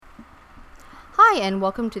Hi, and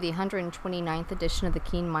welcome to the 129th edition of the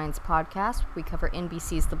Keen Minds podcast. We cover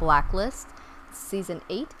NBC's The Blacklist, Season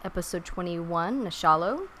 8, Episode 21,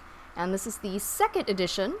 Nachalo. And this is the second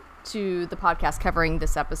edition to the podcast covering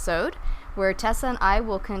this episode, where Tessa and I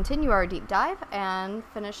will continue our deep dive and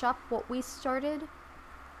finish up what we started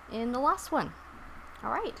in the last one.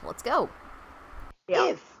 All right, let's go.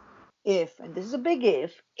 Yeah. If, and this is a big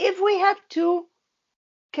if we have two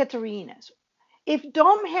Catarinas, if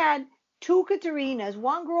Dom had two Catarinas,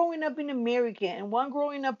 one growing up in America and one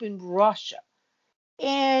growing up in Russia,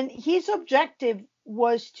 and his objective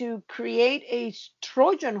was to create a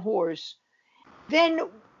Trojan horse, then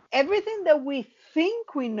everything that we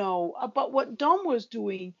think we know about what Dom was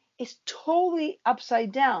doing is totally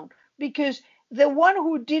upside down, because the one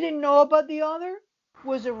who didn't know about the other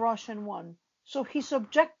was a Russian one. So his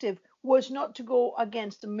objective was not to go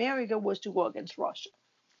against America, was to go against Russia.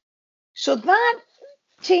 So that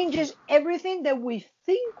changes everything that we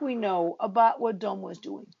think we know about what Dom was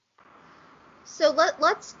doing. So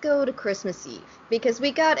let's go to Christmas Eve, because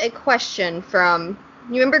we got a question from,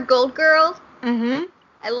 you remember Gold Girl? Mm-hmm.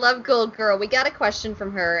 I love Gold Girl. We got a question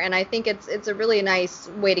from her, and I think it's a really nice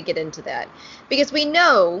way to get into that, because we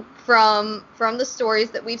know from the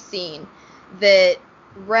stories that we've seen that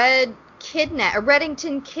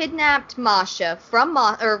Reddington kidnapped Masha from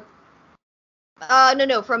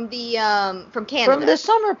from Canada. From the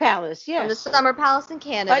Summer Palace, yes. From the Summer Palace in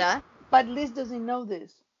Canada. But Liz doesn't know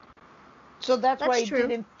this. So that's why true. It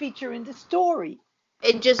didn't feature in the story.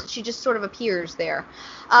 She just sort of appears there.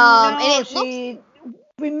 Liz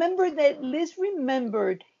remembered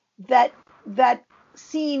that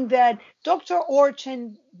scene that Dr.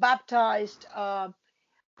 Orchin baptized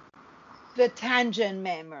the Tangent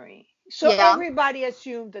memory. So everybody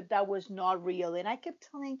assumed that was not real, and I kept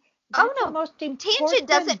telling. The most tangent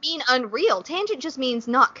doesn't mean unreal. Tangent just means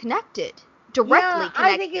not connected, directly connected.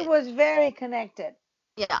 I think it was very connected.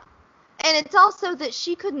 Yeah. And it's also that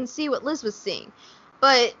she couldn't see what Liz was seeing.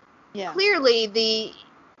 But clearly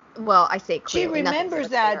I say clearly. She remembers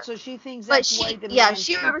that, so she thinks that's why the man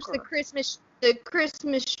she remembers the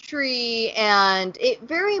Christmas tree, and it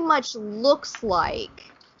very much looks like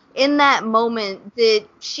in that moment that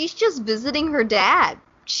she's just visiting her dad.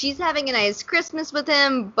 She's having a nice Christmas with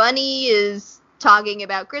him. Bunny is talking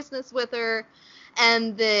about Christmas with her,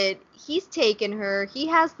 and that he's taken her. He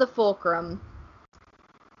has the fulcrum.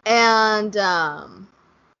 And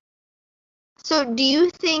so do you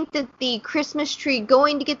think that the Christmas tree,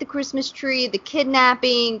 going to get the Christmas tree, the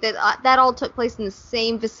kidnapping, that all took place in the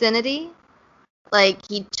same vicinity? Like,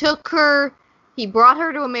 he took her, he brought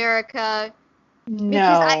her to America. No.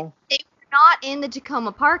 Because they were not in the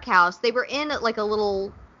Tacoma Park house. They were in like a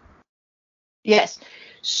little... Yes.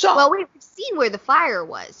 So... Well, we've seen where the fire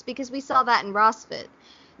was, because we saw that in Rossford.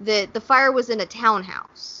 The fire was in a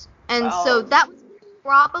townhouse. And so that was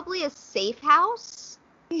probably a safe house.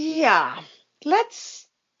 Yeah. Let's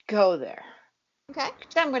go there. Okay.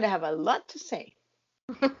 I'm going to have a lot to say.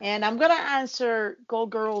 And I'm going to answer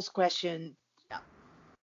Gold Girl's question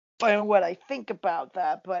and what I think about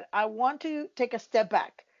that. But I want to take a step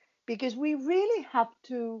back, because we really have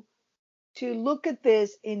to look at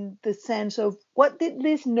this in the sense of what did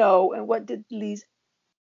Liz know and what did Liz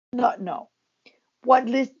not know. What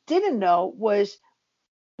Liz didn't know was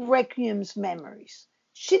Requiem's memories.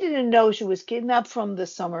 She didn't know she was kidnapped from the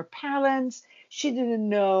Summer Palace. She didn't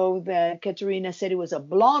know that Katerina said it was a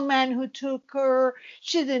blonde man who took her.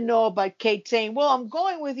 She didn't know about Kate saying, well, I'm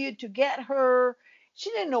going with you to get her.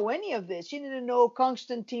 She didn't know any of this. She didn't know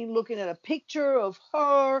Constantine looking at a picture of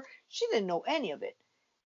her. She didn't know any of it.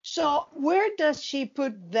 So where does she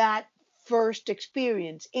put that first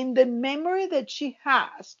experience? In the memory that she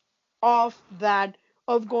has of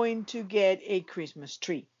going to get a Christmas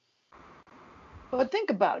tree. But think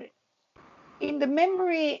about it. In the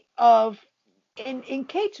memory in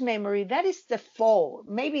Kate's memory, that is the fall,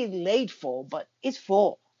 maybe late fall, but it's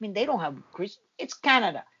fall. I mean, they don't have Christmas. It's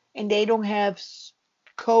Canada, and they don't have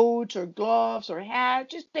coats or gloves or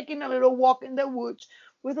hats. Just taking a little walk in the woods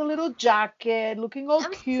with a little jacket, looking all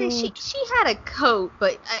cute. She had a coat,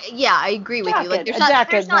 but I agree with you. Like,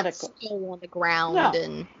 there's not snow on the ground. No.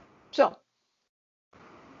 And so,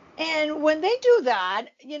 and when they do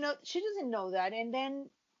that, she doesn't know that, and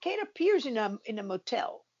then Kate appears in a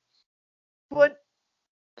motel. But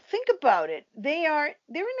think about it. They're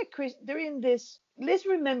in this. Liz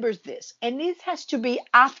remembers this, and Liz has to be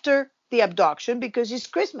after the abduction because it's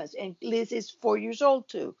Christmas, and Liz is 4 years old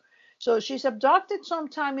too. So she's abducted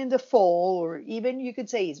sometime in the fall, or even you could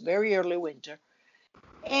say it's very early winter.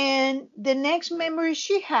 And the next memory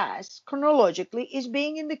she has chronologically is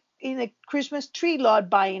being in a Christmas tree lot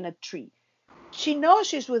buying a tree. she knows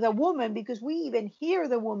she's with a woman because we even hear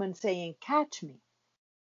the woman saying, "Catch me."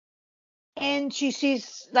 And she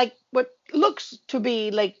sees like what looks to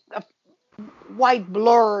be like a white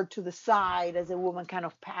blur to the side as a woman kind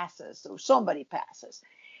of passes or somebody passes.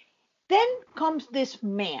 Then comes this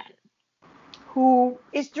man who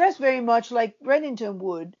is dressed very much like Reddington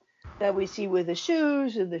would, that we see with the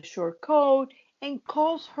shoes and the short coat, and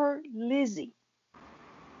calls her Lizzie.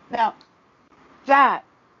 Now, that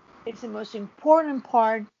is the most important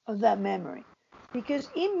part of that memory because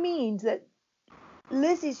it means that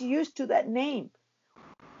Liz is used to that name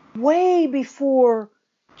way before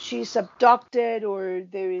she's abducted or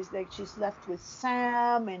there is like she's left with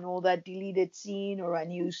Sam and all that deleted scene or a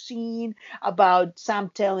new scene about Sam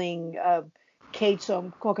telling Kate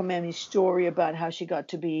some cockamamie story about how she got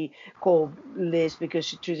to be called Liz because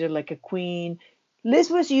she treated her like a queen. Liz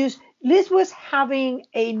was having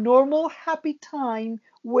a normal happy time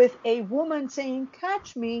with a woman saying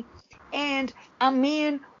catch me and a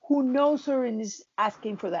man who knows her and is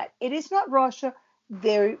asking for that. It is not Russia.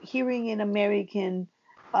 They're hearing an American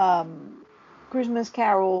Christmas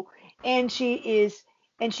carol, and she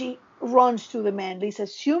runs to the man. Lisa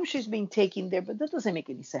assumes she's being taken there, but that doesn't make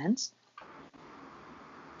any sense.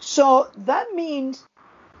 So that means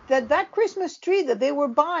that Christmas tree that they were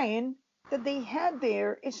buying, that they had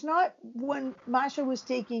there, it's not when Masha was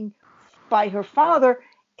taken by her father.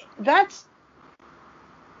 That's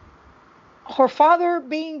her father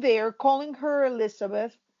being there, calling her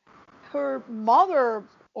Elizabeth, her mother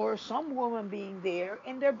or some woman being there,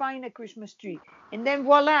 and they're buying a Christmas tree. And then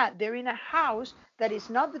voila, they're in a house that is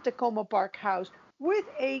not the Tacoma Park house with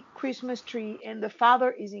a Christmas tree, and the father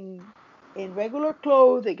is in regular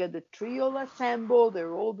clothes. They got the tree all assembled. There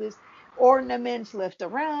are all these ornaments left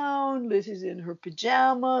around. Liz is in her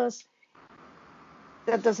pajamas.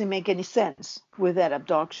 That doesn't make any sense with that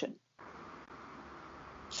abduction.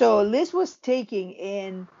 So Liz was taking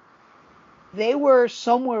in they were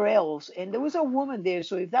somewhere else and there was a woman there.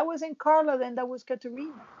 So if that wasn't Carla, then that was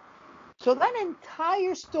Katerina. So that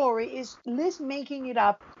entire story is Liz making it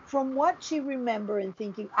up from what she remembered and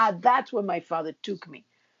thinking, that's where my father took me.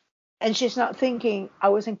 And she's not thinking, I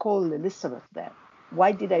wasn't called Elizabeth then.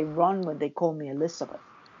 Why did I run when they called me Elizabeth?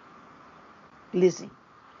 Lizzie.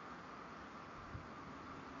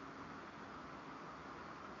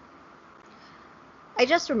 I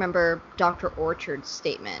just remember Dr. Orchard's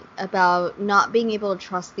statement about not being able to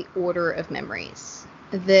trust the order of memories.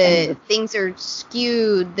 That things are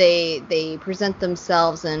skewed, they present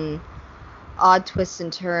themselves in odd twists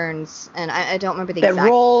and turns, and I don't remember the exact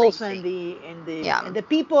roles phrasing. and the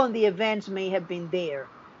people and the events may have been there,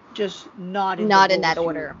 just not in that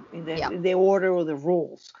order. In the order or the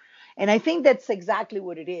rules. And I think that's exactly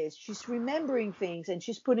what it is. She's remembering things and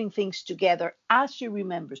she's putting things together as she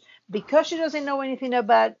remembers. Because she doesn't know anything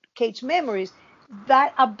about Kate's memories,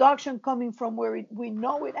 that abduction coming from where we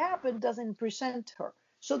know it happened doesn't present her.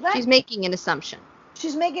 So that she's making an assumption.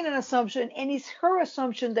 She's making an assumption, and it's her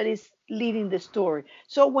assumption that is leading the story.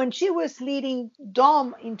 So when she was leading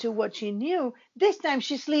Dom into what she knew, this time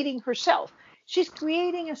she's leading herself. She's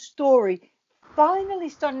creating a story, finally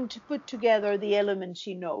starting to put together the elements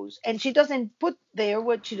she knows. And she doesn't put there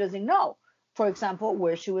what she doesn't know. For example,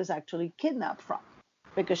 where she was actually kidnapped from,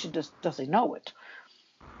 because she just doesn't know it.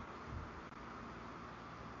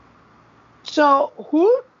 So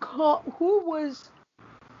who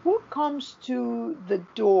comes to the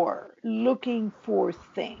door looking for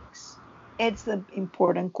things? It's the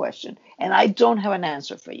important question. And I don't have an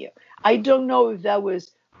answer for you. I don't know if that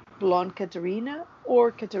was blonde Katerina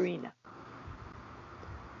or Katerina.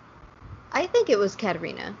 I think it was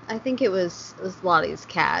Katerina. I think it was Lottie's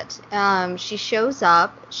cat. She shows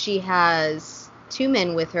up. She has two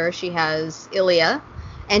men with her. She has Ilya,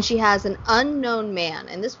 and she has an unknown man.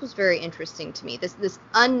 And this was very interesting to me. This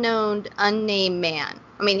unknown, unnamed man.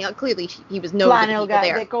 I mean, clearly he was known to the people guy.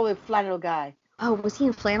 there. They call it flannel guy. Oh, was he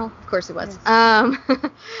in flannel? Of course he was. Yes.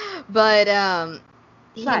 But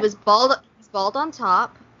he was bald. He's bald on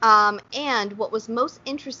top. And what was most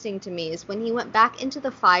interesting to me is when he went back into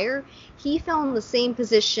the fire, he fell in the same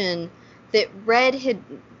position that Red had,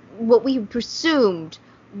 what we presumed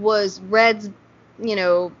was Red's,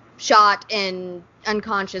 shot and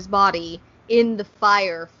unconscious body in the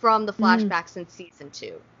fire from the flashbacks in season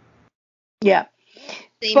 2. Yeah.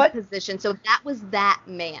 Same position. So that was that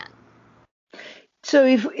man. So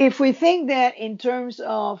if we think that in terms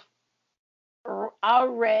of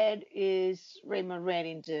our Red is Raymond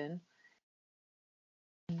Reddington,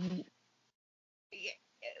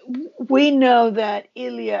 we know that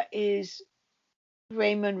Ilya is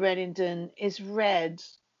Raymond Reddington, is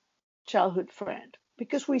Red's childhood friend,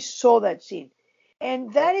 because we saw that scene.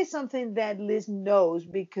 And that is something that Liz knows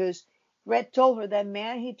because Red told her that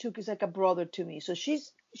man he took is like a brother to me. So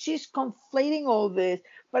she's conflating all this,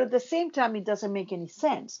 but at the same time it doesn't make any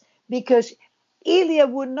sense because Ilya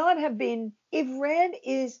would not have been if Red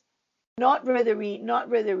is not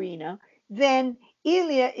Rederina, then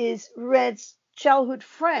Ilya is Red's childhood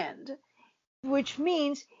friend, which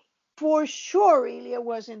means for sure Ilya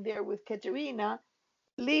wasn't there with Katerina,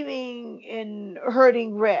 leaving and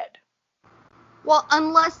hurting Red. Well,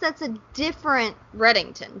 unless that's a different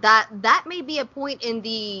Reddington. That may be a point in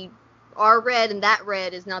the our red and that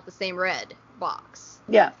red is not the same red box.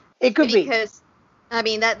 Yeah, it could be. Because I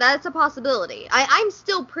mean that's a possibility. I'm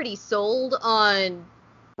still pretty sold on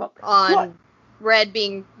What? red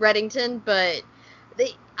being Reddington, but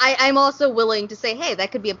I'm also willing to say, hey,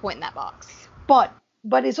 that could be a point in that box.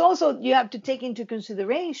 But it's also you have to take into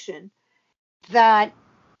consideration that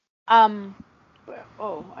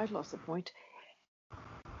I lost the point.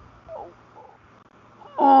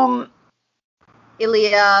 Um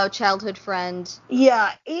Ilya, childhood friend.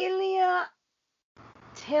 yeah, Ilya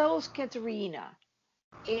tells Katerina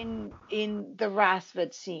in the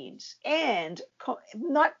Rasvet scenes, and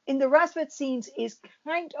not in the Rasvet scenes is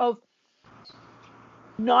kind of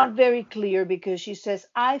not very clear because she says,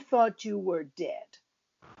 "I thought you were dead,"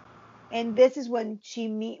 and this is when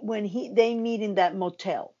they meet in that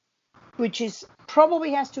motel, which is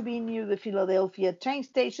probably has to be near the Philadelphia train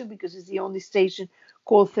station because it's the only station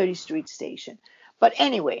called 30th Street Station. But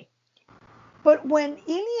anyway, but when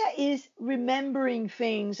Ilya is remembering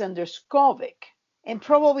things under Skovik and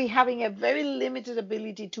probably having a very limited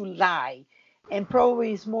ability to lie, and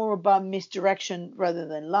probably is more about misdirection rather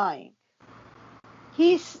than lying,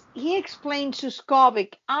 he explained to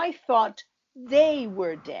Skovik, "I thought they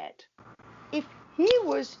were dead." If he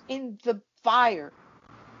was in the fire,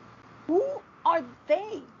 who are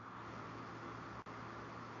they?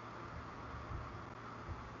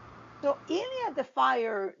 So Ilya the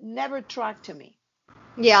fire never tracked to me.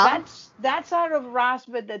 Yeah. That's out of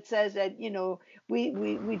Rasbet that says that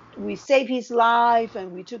we saved his life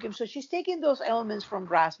and we took him. So she's taking those elements from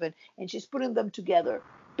Rasbet and she's putting them together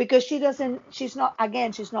because she's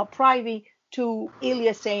not privy to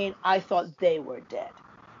Ilya saying, "I thought they were dead."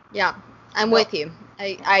 Yeah, I'm So with you.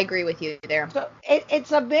 I agree with you there. so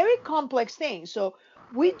it's a very complex thing. So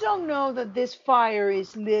we don't know that this fire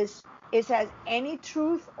is Liz is has any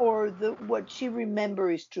truth or the what she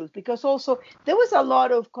remembers is truth because also there was a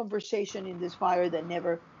lot of conversation in this fire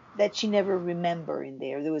that she never remember in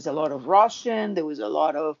there. There was a lot of Russian, there was a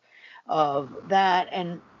lot of that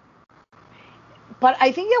and but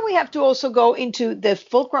I think that we have to also go into the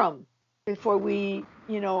fulcrum before we,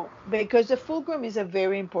 because the fulcrum is a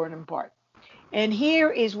very important part. And here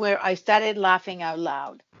is where I started laughing out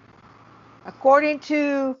loud. According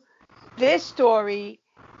to this story,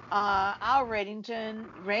 Raymond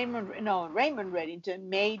Reddington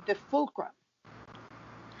made the fulcrum.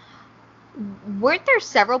 Weren't there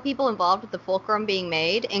several people involved with the fulcrum being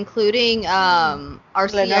made, including our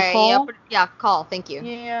Leonard CIA? Cole. Yeah, Call. Thank you.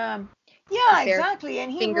 Yeah, The yeah, fair exactly.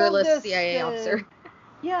 And he wrote fingerless this. CIA officer.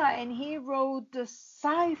 Yeah, and he wrote the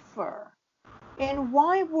cipher. And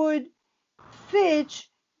why would Fitch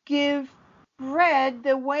give Red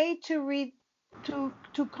the way to read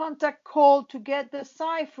to contact Cole to get the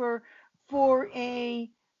cipher for a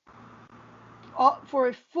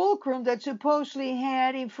fulcrum that supposedly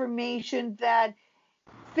had information that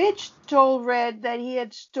Fitch told Red that he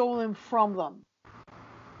had stolen from them?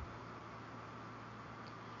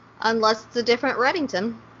 Unless it's a different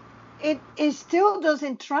Reddington. It still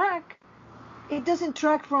doesn't track. It doesn't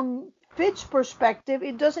track from Fitch's perspective.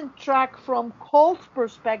 It doesn't track from Cole's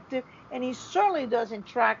perspective, and he certainly doesn't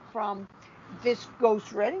track from this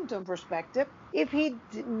Ghost Reddington perspective. If he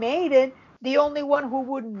made it, the only one who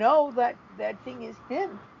would know that thing is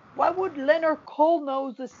him. Why would Leonard Cole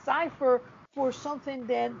know the cipher for something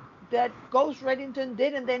that Ghost Reddington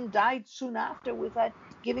did and then died soon after without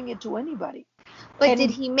giving it to anybody? But did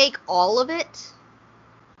And he make all of it?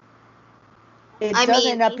 it I mean,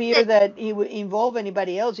 doesn't he appear said. that he would involve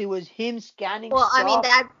anybody else. It was him scanning Well, I mean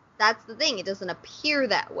stuff. that's the thing. It doesn't appear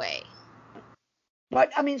that way.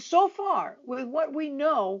 But I mean, so far, with what we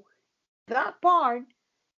know, that part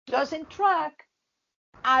doesn't track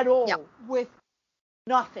at Yeah. all with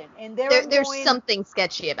nothing. And there I'm There's going, something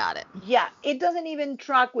sketchy about it. yeah, it doesn't even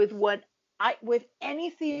track with with any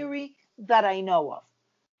theory that I know of.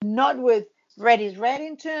 Not with Reddy's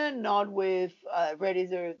Reddington, not with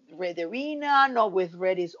Reddy's Red Arena, not with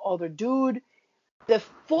Reddy's other dude. The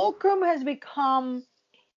fulcrum has become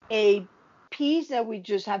a piece that we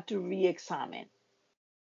just have to re-examine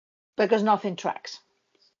because nothing tracks.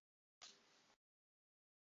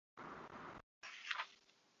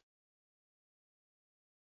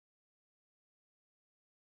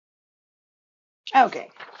 Okay.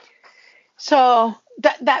 So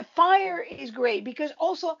that fire is great because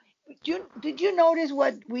also, did you notice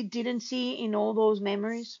what we didn't see in all those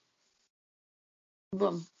memories?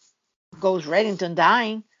 Boom, goes Reddington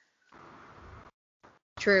dying.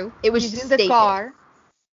 True. It was He's just in the stated. car.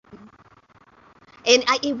 And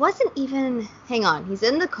it wasn't even. Hang on. He's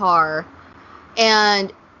in the car,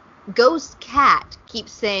 and Ghost Cat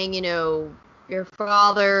keeps saying, your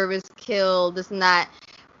father was killed, this and that.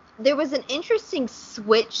 There was an interesting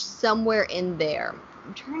switch somewhere in there.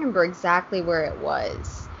 I'm trying to remember exactly where it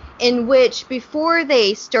was. In which, before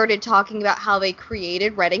they started talking about how they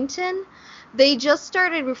created Reddington, they just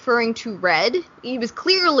started referring to Red. He was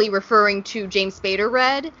clearly referring to James Spader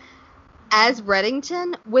Red as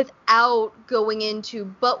Reddington without going into,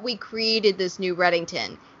 but we created this new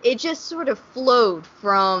Reddington. It just sort of flowed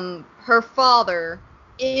from her father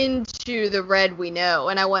into the Red we know.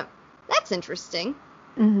 And I went, that's interesting.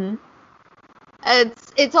 Mm-hmm.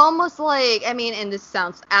 It's almost like, I mean, and this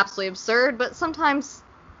sounds absolutely absurd, but sometimes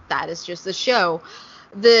that is just the show.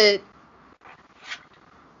 The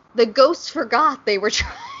ghosts forgot they were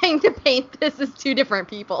trying to paint this as two different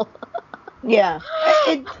people. Yeah.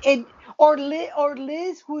 Or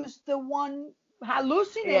Liz, who's the one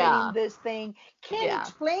hallucinating Yeah. this thing, can't Yeah.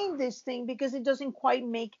 explain this thing because it doesn't quite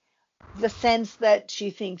make the sense that she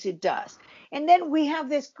thinks it does. And then we have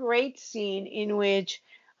this great scene in which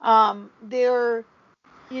they're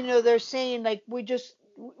saying like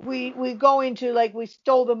we go into like we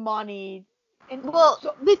stole the money. And Well,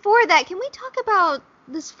 so before that, can we talk about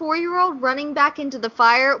this 4-year-old running back into the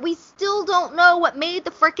fire? We still don't know what made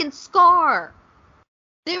the frickin' scar.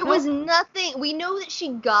 There was no, nothing. We know that she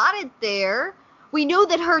got it there. We know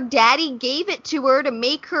that her daddy gave it to her to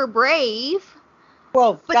make her brave.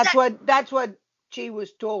 well, But that's what she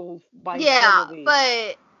was told by yeah, somebody.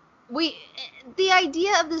 but we, the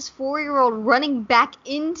idea of this 4-year-old running back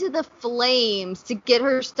into the flames to get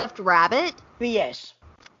her stuffed rabbit Yes.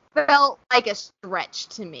 felt like a stretch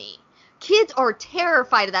to me. Kids are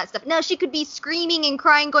terrified of that stuff. Now, she could be screaming and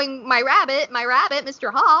crying, going, my rabbit,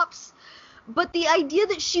 Mr. Hops. But the idea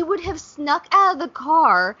that she would have snuck out of the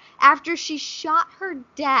car after she shot her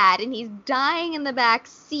dad and he's dying in the back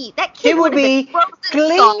seat, that She kid would would have been be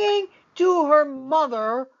frozen solid. clinging to her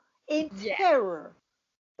mother in Yeah. terror.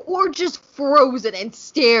 Or just frozen and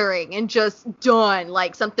staring and just done,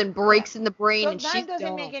 like something Yeah. breaks in the brain So and that she's doesn't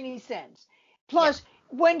done. make any sense. Yeah. Plus,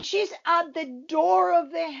 when she's at the door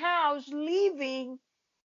of the house leaving,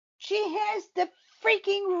 she has the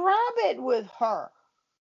freaking rabbit with her.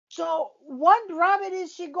 So what rabbit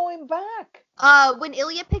is she going back? When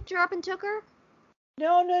Ilya picked her up and took her?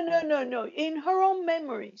 No, no, no, no, no. In her own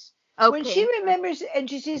memories. When she Okay. remembers and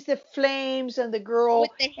she sees the flames and the With girl,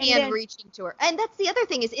 the and hand then, reaching to her. And that's the other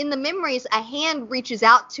thing is in the memories, a hand reaches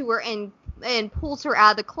out to her and pulls her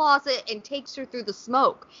out of the closet and takes her through the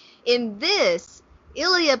smoke. In this,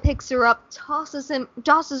 Ilya picks her up, tosses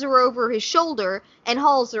her over his shoulder, and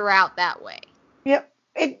hauls her out that way. yep,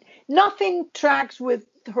 nothing tracks with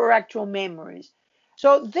her actual memories.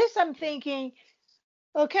 So this I'm thinking,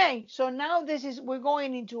 okay, so now this is we're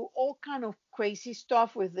going into all kind of crazy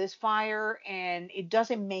stuff with this fire, and it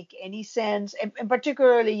doesn't make any sense. And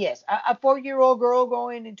particularly, yes, a 4-year-old girl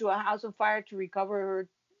going into a house on fire to recover her,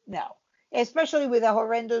 no, especially with a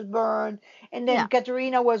horrendous burn. And Yeah. then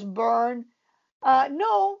Katerina was burned.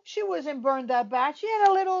 No, she wasn't burned that bad. She had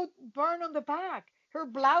a little burn on the back. Her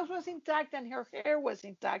blouse was intact and her hair was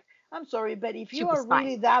intact. I'm sorry, but if She you are was fine.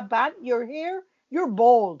 really that bad, your hair, you're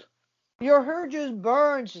bald. Your hair just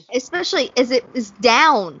burns. Especially as it is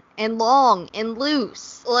down and long and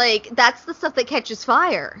loose. Like, that's the stuff that catches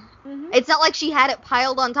fire. Hmm. It's not like she had it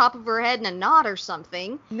piled on top of her head in a knot or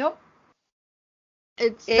something. Nope.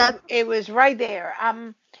 It's It that. it was right there.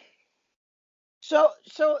 So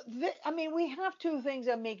I mean, we have two things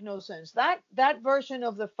that make no sense. That version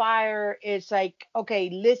of the fire is like, okay,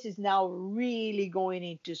 Liz is now really going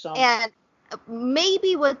into some. And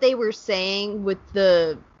maybe what they were saying with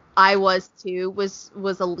the I was too was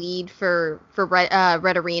a lead for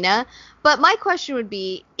Red Arena. But my question would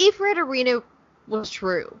be if Red Arena was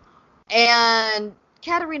true and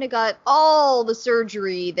Katarina got all the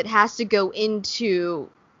surgery that has to go into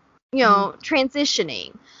Mhm.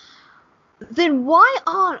 transitioning, then why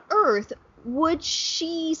on earth would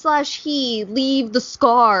she/he leave the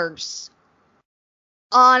scars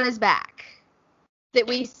on his back that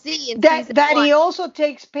we see in season That one? he also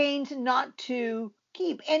takes pains not to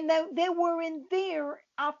keep, and they weren't there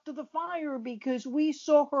after the fire because we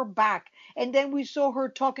saw her back, and then we saw her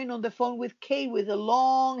talking on the phone with Kate with the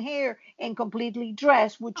long hair and completely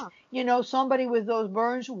dressed, which Huh. somebody with those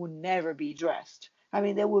burns would never be dressed. I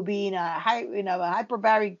mean, they would be in a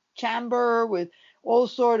hyperbaric chamber with all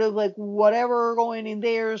sort of like whatever going in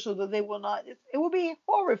there so that they will not. It will be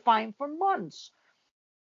horrifying for months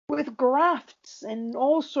with grafts and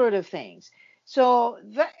all sort of things. So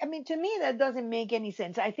that, I mean, to me that doesn't make any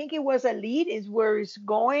sense. I think it was Elite is where it's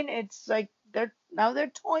going. It's like they're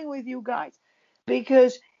toying with you guys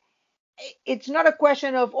because it's not a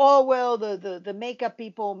question of, oh well, the makeup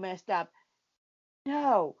people messed up.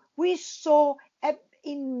 No, we saw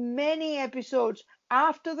in many episodes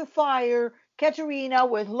after the fire, Katerina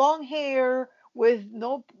with long hair, with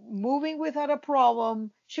no moving without a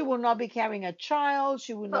problem. She will not be carrying a child.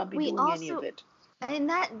 She will not But be we doing any of also, it. and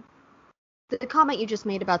that the comment you just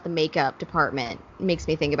made about the makeup department makes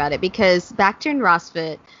me think about it because back during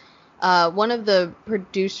Rosfit, one of the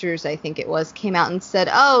producers, I think it was, came out and said,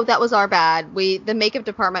 "Oh, that was our bad. The makeup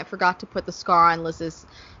department forgot to put the scar on Liz's."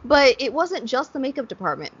 But it wasn't just the makeup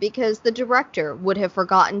department because the director would have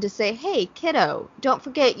forgotten to say, "Hey, kiddo, don't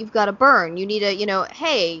forget you've got a burn. You need a,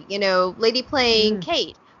 hey, lady playing Mm-hmm.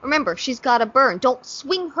 Kate. Remember, she's got a burn. Don't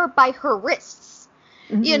swing her by her wrists."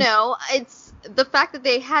 Mm-hmm. It's the fact that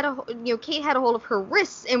they had Kate had a hold of her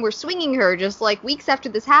wrists and were swinging her just like weeks after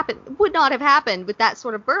this happened would not have happened with that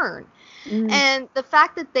sort of burn. Mm-hmm. And the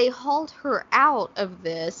fact that they hauled her out of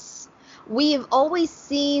this, we have always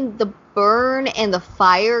seen the burn and the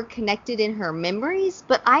fire connected in her memories,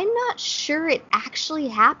 but I'm not sure it actually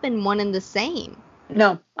happened one and the same.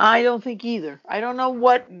 No, I don't think either. I don't know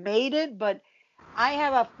what made it, but I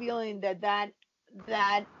have a feeling that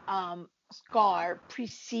scar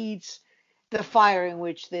precedes the fire in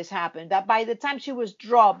which this happened. That by the time she was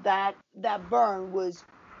dropped, that burn was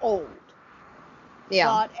old,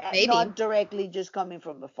 Yeah, maybe. not directly just coming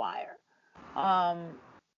from the fire. Um,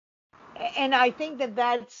 and I think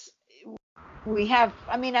that's we have.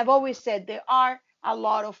 I mean, I've always said there are a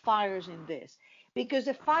lot of fires in this because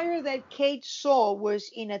the fire that Kate saw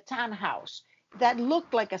was in a townhouse that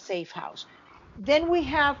looked like a safe house. Then we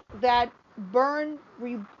have that burned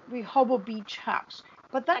Rehoboth Beach house.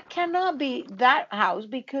 But that cannot be that house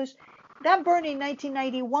because that burned in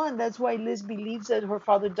 1991. That's why Liz believes that her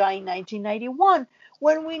father died in 1991,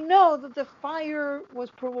 when we know that the fire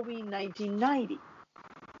was probably in 1990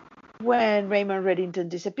 when Raymond Reddington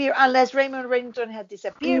disappeared, unless Raymond Reddington had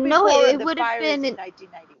disappeared No, before and it the would have fire is in been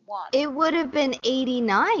 1991. it would have been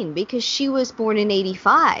 89 because she was born in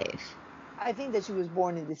 85. I think that she was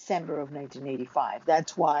born in December of 1985.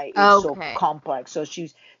 That's why it's so Okay. complex. So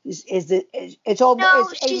it's almost No,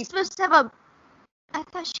 it's she's 80. supposed to have a. I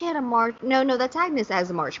thought she had a March. No, no, that's Agnes has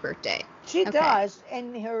a March birthday. She Okay. does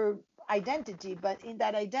in her identity, but in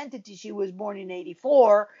that identity she was born in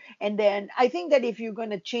 84. And then I think that if you're going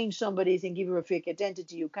to change somebody's and give her a fake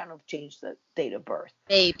identity, you kind of change the date of birth.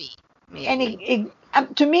 Maybe. And Maybe.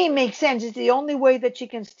 to me it makes sense. It's the only way that she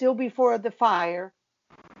can still be for the fire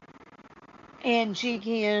and she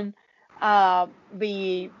can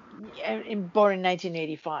be born in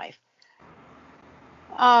 1985.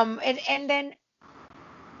 And then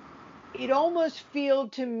it almost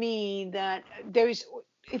feels to me that there is,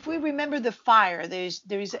 if we remember the fire, there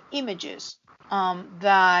is images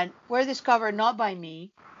that were discovered not by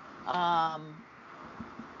me, um,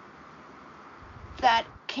 that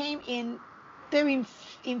came in. They're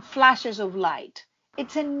in flashes of light.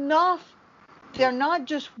 It's enough. They're not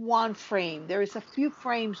just one frame. There is a few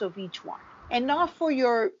frames of each one. Enough for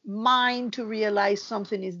your mind to realize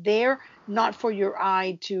something is there, not for your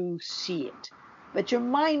eye to see it. But your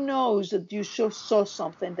mind knows that you saw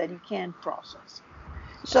something that you can't process.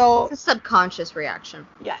 It's So a subconscious reaction.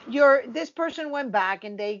 yeah, this person went back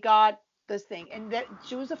and they got this thing, and that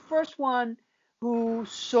she was the first one who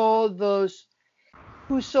saw those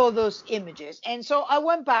images. And so I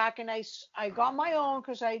went back and I got my own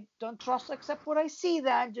because I don't trust except what I see,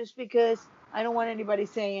 that just because I don't want anybody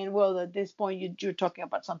saying, well, at this point you're talking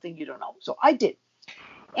about something you don't know. So I did.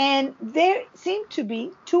 And there seemed to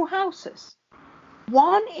be two houses.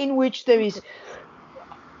 One in which there is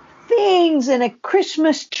things and a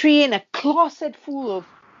Christmas tree and a closet full of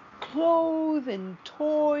clothes and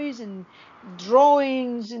toys and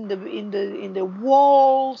drawings in the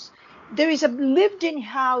walls. There is a lived-in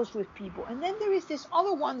house with people, and then there is this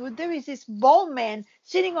other one where there is this bald man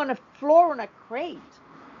sitting on a floor on a crate.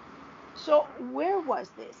 So where was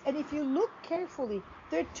this? And if you look carefully,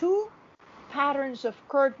 there are two patterns of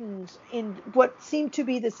curtains in what seem to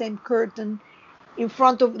be the same curtain in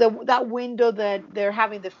front of that window that they're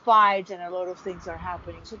having the fights and a lot of things are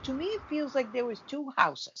happening. So to me, it feels like there was two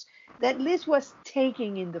houses that Liz was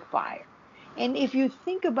taking in the fire. And if you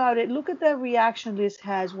think about it, look at the reaction Liz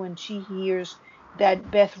has when she hears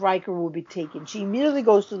that Beth Riker will be taken. She immediately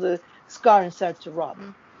goes to the scar and starts to rub.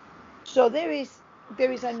 So there is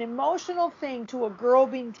an emotional thing to a girl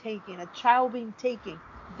being taken, a child being taken,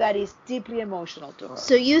 that is deeply emotional to her.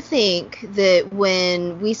 So you think that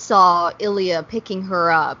when we saw Ilya picking her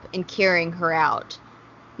up and carrying her out,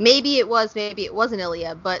 maybe it wasn't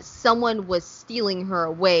Ilya, but someone was stealing her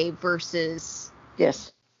away versus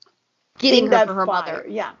Yes. getting In her that for her fire, mother.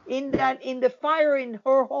 yeah. In the fire in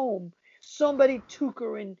her home, somebody took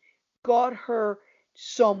her and got her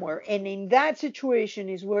somewhere. And in that situation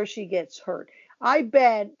is where she gets hurt. I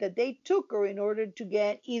bet that they took her in order to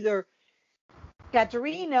get either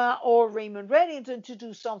Katerina or Raymond Reddington to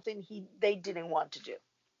do something they didn't want to do.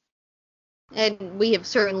 And we have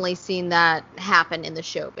certainly seen that happen in the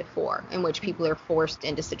show before, in which people are forced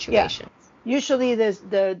into situations. Yeah. Usually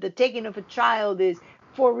the taking of a child is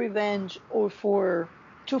for revenge or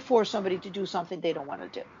to force somebody to do something they don't want to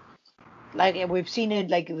do. Like we've seen it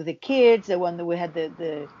like with the kids, the one that we had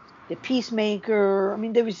the peacemaker. I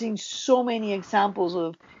mean, we've seen so many examples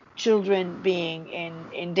of children being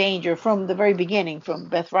in danger from the very beginning, from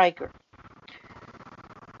Beth Riker.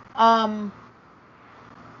 And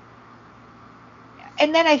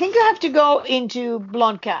then I think you have to go into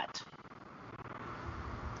Blonde Cat.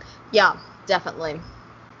 Yeah, definitely.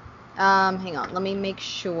 Hang on, let me make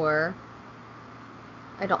sure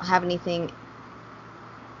I don't have anything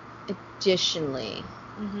additionally.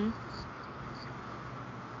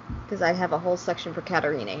 Because I have a whole section for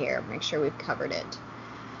Katerina here. Make sure we've covered it.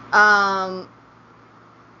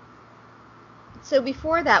 So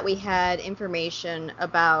before that, we had information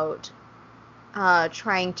about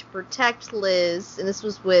trying to protect Liz, and this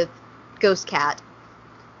was with Ghost Cat,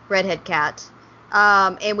 Redhead Cat.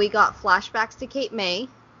 And we got flashbacks to Cape May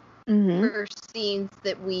for scenes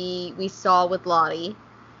that we saw with Lottie.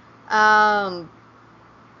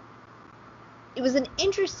 It was an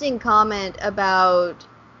interesting comment about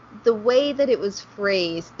the way that it was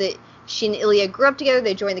phrased, that she and Ilya grew up together,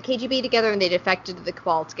 they joined the KGB together, and they defected to the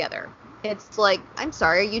Cabal together. It's like, I'm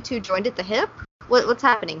sorry, you two joined at the hip? What's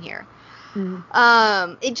happening here?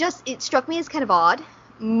 It struck me as kind of odd.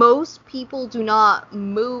 Most people do not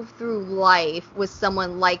move through life with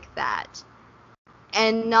someone like that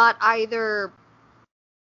and not either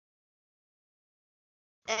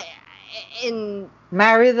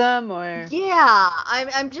marry them, or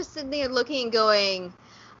I'm just sitting there looking and going,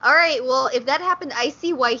 all right, well, if that happened, I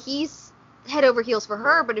see why he's head over heels for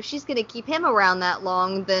her, but if she's going to keep him around that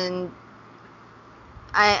long, then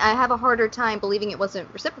I have a harder time believing it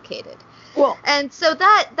wasn't reciprocated. Well, and so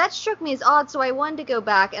that struck me as odd, so I wanted to go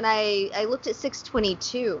back, and I looked at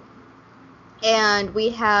 622, and we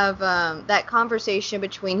have that conversation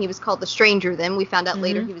between, he was called the Stranger then, we found out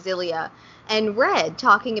later he was Ilya, and Red,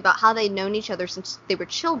 talking about how they'd known each other since they were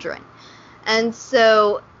children. And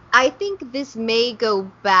so I think this may go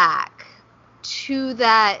back to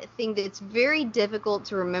that thing that's very difficult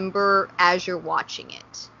to remember as you're watching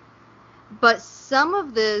it. But some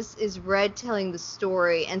of this is Red telling the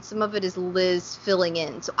story, and some of it is Liz filling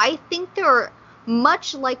in. So I think there are,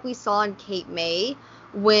 much like we saw in Cape May,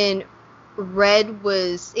 when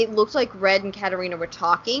it looked like Red and Katerina were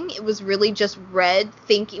talking. It was really just Red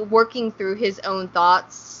working through his own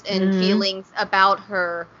thoughts and feelings about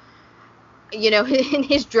her, in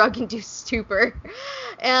his drug-induced stupor.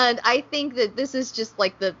 And I think that this is just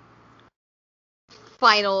like the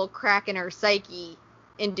final crack in her psyche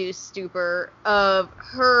induced stupor of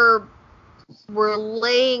her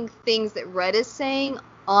relaying things that Red is saying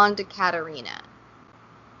onto Katerina.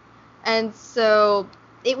 And so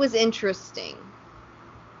it was interesting.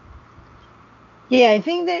 Yeah, I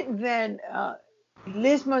think that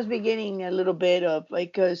Liz must be getting a little bit of,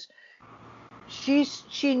 because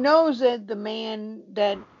she knows that the man,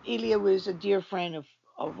 that Ilya was a dear friend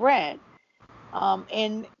of Red,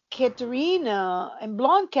 and Katerina and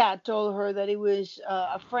Blonde Cat told her that it was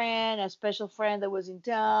a special friend that was in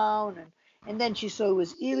town, and then she saw it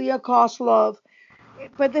was Ilya Koslov.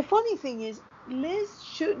 But the funny thing is, Liz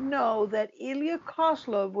should know that Ilya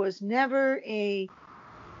Koslov was never a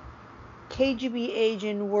KGB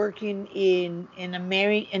agent working in an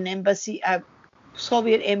embassy, a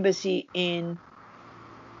Soviet embassy in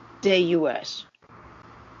the U.S.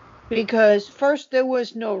 Because first, there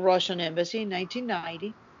was no Russian embassy in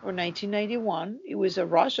 1990 or 1991. It was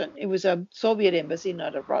a Soviet embassy,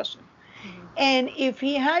 not a Russian. And if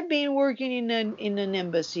he had been working in an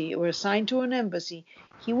embassy or assigned to an embassy,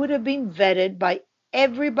 he would have been vetted by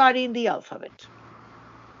everybody in the alphabet.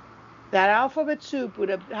 That alphabet soup would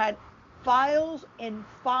have had files and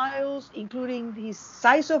files, including his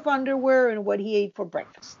size of underwear and what he ate for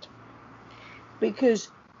breakfast.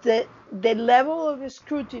 Because the level of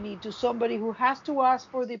scrutiny to somebody who has to ask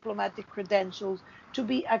for diplomatic credentials to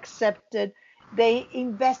be accepted. They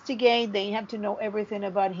investigate, they have to know everything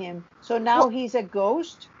about him. So now Well, he's a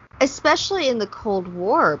ghost. especially in the Cold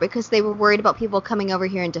War, because they were worried about people coming over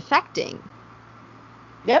here and defecting.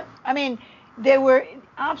 Yep. I mean, they were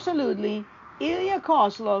absolutely. Ilya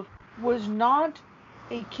Kozlov was not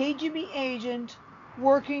a KGB agent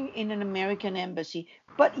working in an American embassy,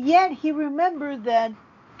 but yet he remembered that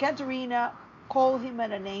Katerina called him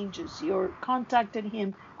at an agency or contacted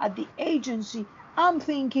him at the agency. I'm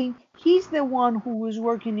thinking he's the one who was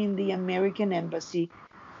working in the American embassy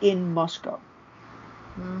in Moscow.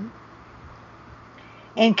 Mm-hmm.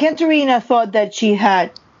 And Katerina thought that she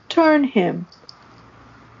had turned him.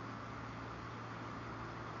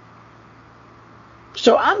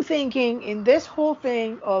 So I'm thinking in this whole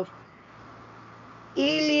thing of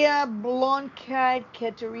Ilya, Blonde Cat,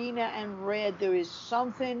 Katerina, and Red, there is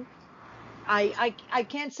something. I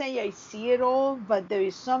can't say I see it all, but there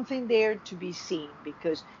is something there to be seen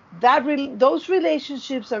because those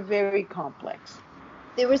relationships are very complex.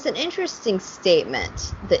 There was an interesting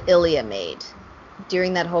statement that Ilya made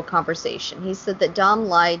during that whole conversation. He said that Dom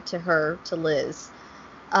lied to her, to Liz,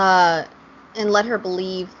 uh, and let her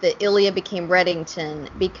believe that Ilya became Reddington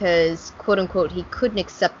because, quote unquote, he couldn't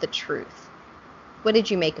accept the truth. What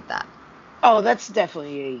did you make of that? Oh, that's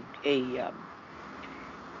definitely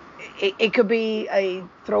it could be a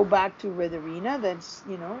throwback to Red Arena. That's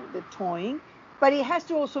the toying, but it has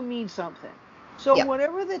to also mean something. So Yep.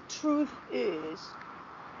 whatever the truth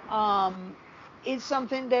um is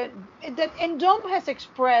something that and Dom has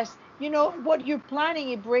expressed, what you're planning,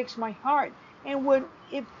 it breaks my heart. And when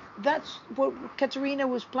if that's what Katerina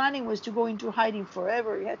was planning, was to go into hiding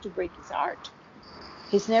forever, he had to break his heart.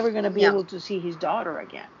 He's never going to be Yeah. able to see his daughter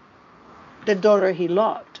again, the daughter he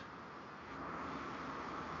loved.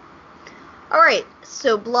 All right.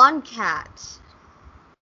 So, Blonde Cat.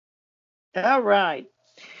 All right,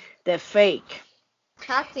 the fake.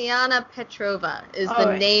 Tatiana Petrova is the All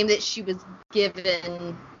right. name that she was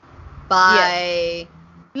given Yes, by.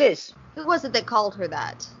 Liz. Who was it that called her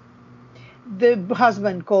that? The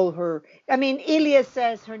husband called her. I mean, Ilya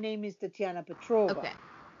says her name is Tatiana Petrova, Okay.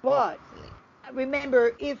 but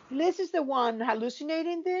remember, if Liz is the one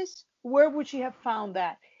hallucinating this, where would she have found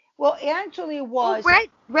that? Well, it actually Well, was.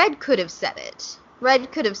 Red could have said it.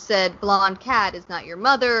 Red could have said Blonde Cat is not your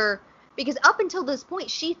mother. Because up until this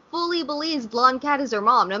point, she fully believes Blonde Cat is her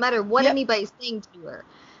mom, no matter what Yep. anybody's saying to her.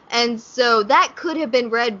 And so that could have been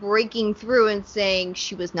Red breaking through and saying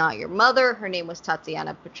she was not your mother. Her name was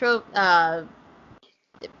Tatiana Petrova.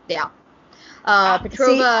 Yeah.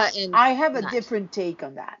 See, Petrova and I have a that. different take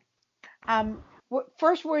on that.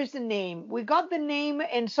 First, where's the name? We got the name,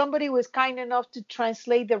 and somebody was kind enough to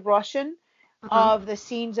translate the Russian Uh-huh. of the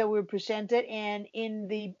scenes that were presented. And in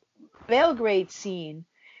the Belgrade scene,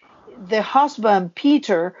 the husband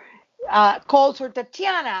Peter calls her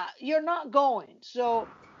Tatiana. You're not going. So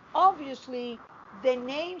obviously, the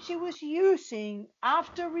name she was using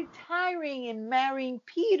after retiring and marrying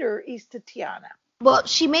Peter is Tatiana. Well,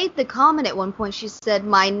 she made the comment at one point. She said,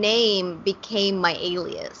 "My name became my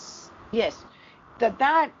alias." Yes,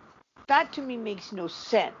 that to me makes no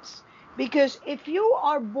sense, because if you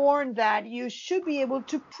are born that, you should be able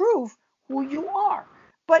to prove who you are.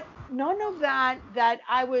 But none of that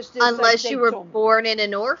I was this as Unless they you were told me. born in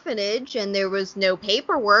an orphanage and there was no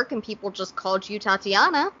paperwork and people just called you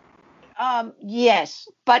Tatiana. Yes,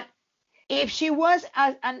 but if she was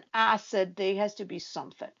an asset, there has to be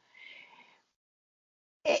something.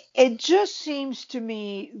 It just seems to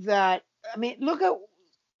me that, I mean, look at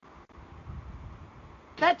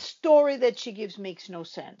that story that she gives makes no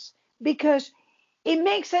sense, because it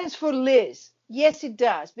makes sense for Liz. Yes, it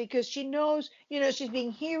does, because she knows, she's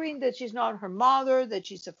been hearing that she's not her mother, that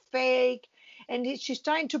she's a fake, and she's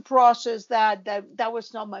trying to process that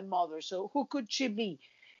was not my mother. So who could she be?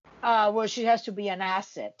 Well, she has to be an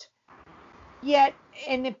asset. Yet,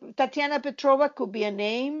 and if Tatiana Petrova could be a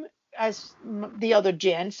name, as the other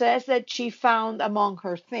Jen says, that she found among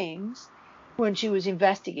her things when she was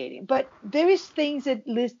investigating. But there is things that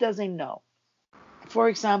Liz doesn't know. For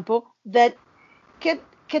example, that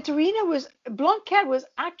Katerina was Blonde Cat was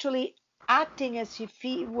actually acting as if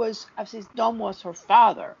as if Dom was her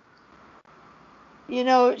father.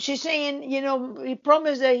 She's saying, he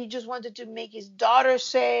promised that he just wanted to make his daughter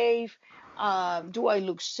safe. Do I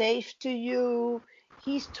look safe to you?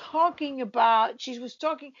 He's talking about. She was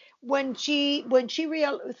talking when she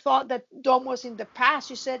thought that Dom was in the past.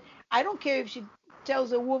 She said, "I don't care if she tells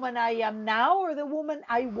the woman I am now or the woman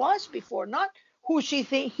I was before, not who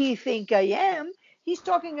he think I am." He's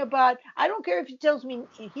talking about, I don't care if he tells me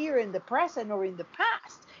here in the present or in the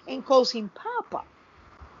past, and calls him Papa.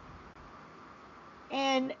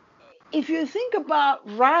 And if you think about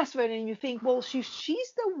Rasputin and you think, well, she's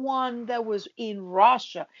the one that was in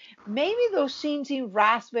Russia, maybe those scenes in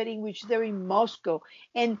Rasputin, which they're in Moscow,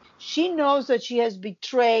 and she knows that she has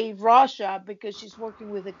betrayed Russia because she's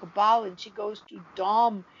working with the cabal, and she goes to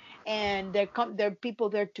Dom, and there are people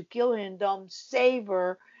there to kill her, and Dom save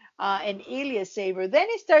her, and Ilya save her. Then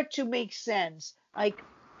it starts to make sense. Like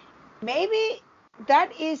maybe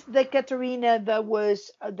that is the Katerina that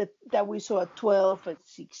was that we saw at 12, at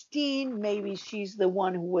 16. Maybe she's the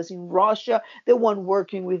one who was in Russia, the one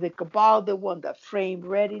working with the cabal, the one that framed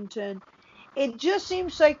Reddington. It just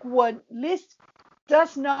seems like what Liz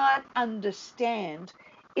does not understand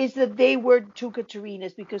is that they were two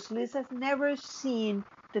Katerinas, because Liz has never seen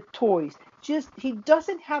the toys. Just he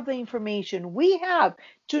doesn't have the information we have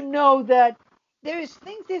to know that there is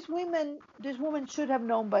things this woman should have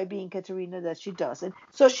known by being Katerina that she doesn't.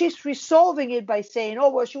 So she's resolving it by saying, "Oh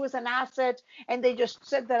well, she was an asset, and they just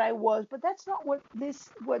said that I was." But that's not what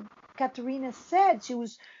Katerina said. She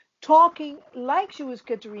was talking like she was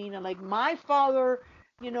Katerina, like my father.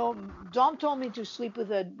 Dom told me to sleep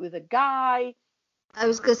with a guy. I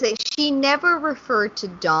was gonna say she never referred to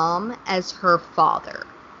Dom as her father.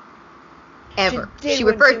 Ever. She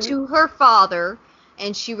referred to her father,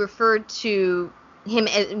 and she referred to him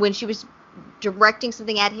when she was directing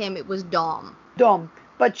something at him. It was Dom.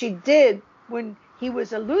 But she did when he was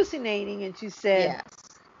hallucinating, and she said,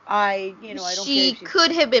 Yes. I don't care. She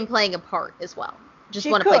could have been playing a part as well.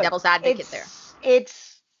 Just want to play devil's advocate there.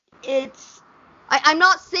 I'm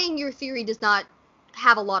not saying your theory does not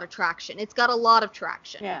have a lot of traction. It's got a lot of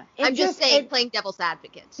traction. Yeah. I'm just saying playing devil's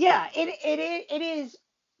advocate. Yeah, it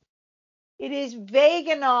is vague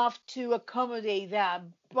enough to accommodate that.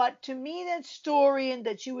 But to me, that story and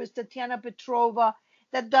that she was Tatiana Petrova,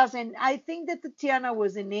 that doesn't. I think that Tatiana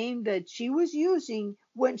was a name that she was using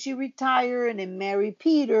when she retired and married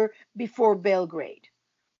Peter before Belgrade.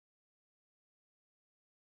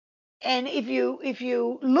 And if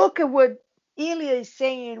you look at what Ilya is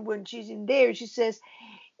saying when she's in there, she says,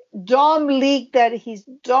 Dom leaked that his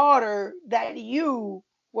daughter, that you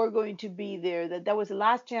were going to be there, that was the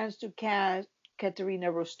last chance to cast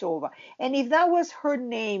Katerina Rostova. And if that was her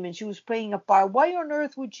name and she was playing a part, why on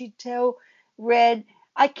earth would she tell Red,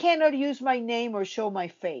 I cannot use my name or show my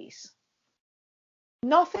face?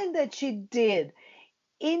 Nothing that she did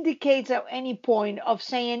indicates at any point of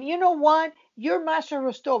saying, you know what, you're Masha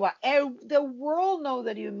Rostova. And the world know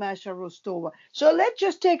that you're Masha Rostova. So let's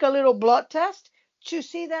just take a little blood test to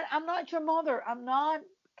see that I'm not your mother. I'm not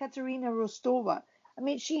Katerina Rostova. I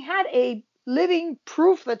mean, she had a living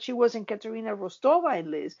proof that she wasn't Katerina Rostova at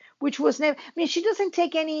least, which was never. I mean, she doesn't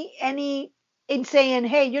take any in saying,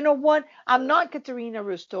 hey, you know what? I'm not Katerina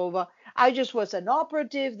Rostova. I just was an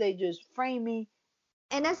operative. They just framed me.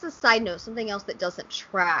 And as a side note, something else that doesn't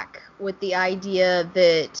track with the idea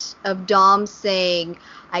that of Dom saying,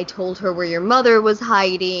 I told her where your mother was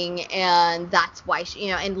hiding, and that's why she,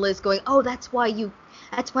 and Liz going, oh, that's why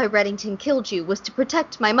Reddington killed you, was to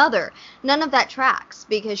protect my mother. None of that tracks,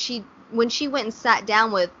 because when she went and sat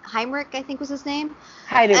down with Heinrich, I think was his name,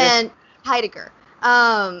 Heidegger,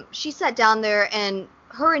 she sat down there, and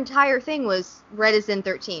her entire thing was Red is in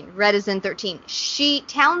 13. Red is in 13.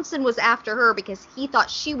 Townsend was after her because he thought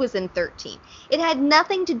she was in 13. It had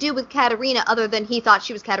nothing to do with Katerina other than he thought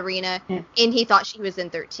she was Katerina, and he thought she was in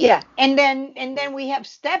 13. Yeah, and then we have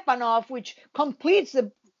Stepanov, which completes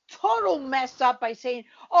the total mess up by saying,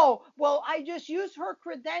 oh, well, I just used her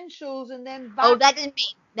credentials and then back. Oh, that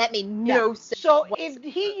made no sense. So if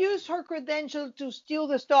he used her credentials to steal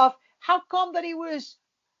the stuff, how come that he was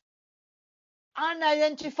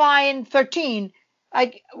unidentifying 13?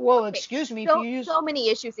 Excuse me, if you use so many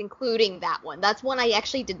issues, including that one. That's one I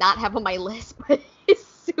actually did not have on my list, but it's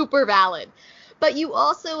super valid. But you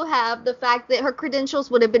also have the fact that her credentials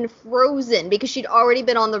would have been frozen because she'd already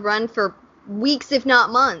been on the run for weeks, if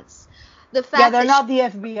not months. The fact they're not the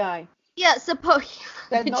FBI. Yeah, suppose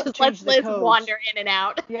just let Liz wander in and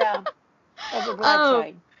out. Yeah, of the black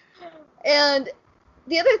side. And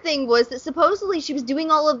the other thing was that supposedly she was doing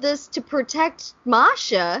all of this to protect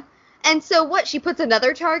Masha. And so what? She puts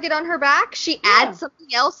another target on her back? She adds something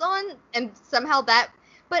else on? And somehow but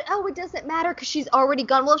it doesn't matter because she's already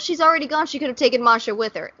gone. Well, if she's already gone, she could have taken Masha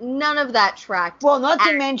with her. None of that tracked. Well, not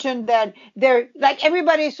to mention that they're like,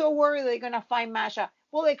 everybody's so worried they're going to find Masha.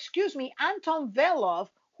 Well, excuse me, Anton Velov,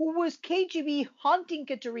 who was KGB hunting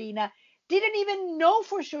Katerina, didn't even know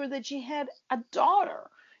for sure that she had a daughter.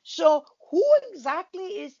 So who exactly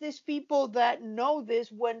is these people that know this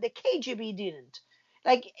when the KGB didn't?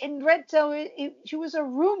 Like in Red Tail, she was a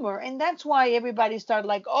rumor, and that's why everybody started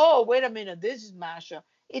like, oh, wait a minute, this is Masha.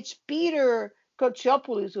 It's Peter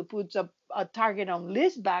Kotsopoulos who puts a target on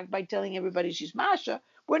Liz back by telling everybody she's Masha,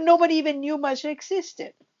 where nobody even knew Masha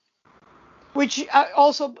existed. Which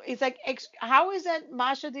also is like, how is that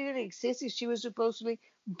Masha didn't exist if she was supposedly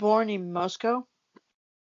born in Moscow?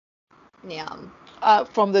 Yeah.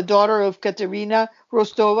 From the daughter of Katerina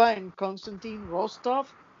Rostova and Konstantin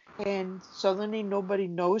Rostov, and suddenly nobody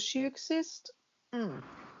knows she exists. Mm.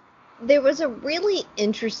 There was a really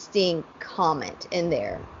interesting comment in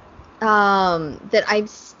there that I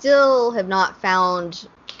still have not found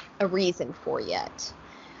a reason for yet.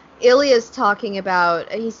 Ilya's talking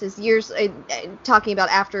about, he says talking about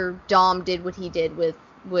after Dom did what he did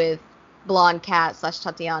with Blonde Cat /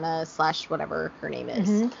 Tatiana / whatever her name is.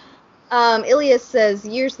 Mm-hmm. Ilya says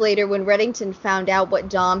years later when Reddington found out what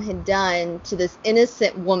Dom had done to this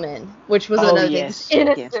innocent woman, which was another thing,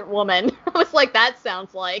 innocent woman. I was like, that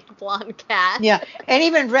sounds like Blonde Cat. Yeah, and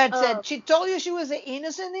even Red said, she told you she was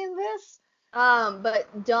innocent in this?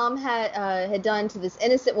 But Dom had done to this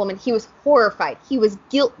innocent woman, he was horrified. He was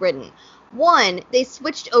guilt-ridden. One, they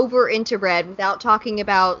switched over into Red without talking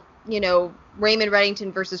about, Raymond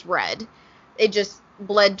Reddington versus Red. It just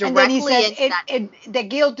bled directly and then he said into that. The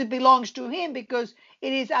guilt belongs to him because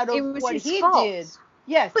it is out of what he fault. did.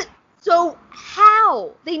 Yes. But so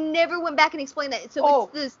how? They never went back and explained that. So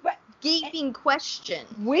it's this gaping question.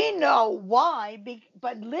 We know why,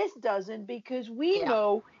 but Liz doesn't, because we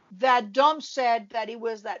know that Dom said that it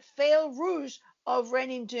was that failed ruse of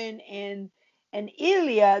Reddington and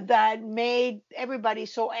Ilya that made everybody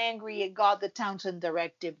so angry and got the Townsend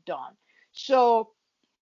directive done. So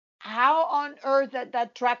how on earth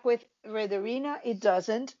that track with Rederina? It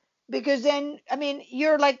doesn't. Because then, I mean,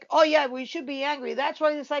 you're like, oh yeah, we should be angry. That's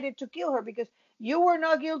why I decided to kill her, because you were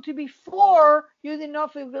not guilty before. You did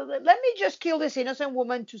not feel guilty. Let me just kill this innocent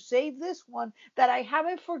woman to save this one that I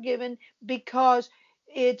haven't forgiven, because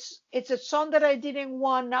it's a son that I didn't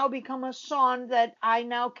want now become a son that I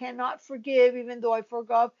now cannot forgive, even though I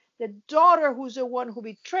forgave the daughter who's the one who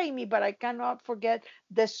betrayed me, but I cannot forget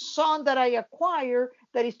the son that I acquire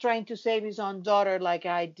that is trying to save his own daughter like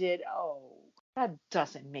I did. Oh, that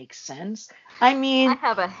doesn't make sense. I mean, I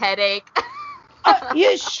have a headache.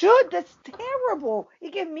 You should. That's terrible.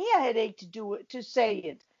 It gave me a headache to say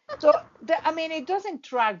it. So I mean, it doesn't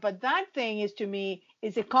track, but that thing is, to me,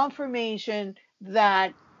 is a confirmation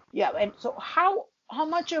that And so how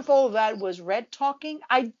much of all that was Red talking?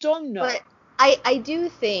 I don't know. But I do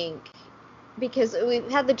think, because we've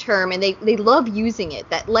had the term and they love using it,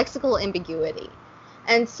 that lexical ambiguity.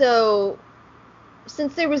 And so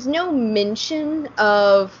since there was no mention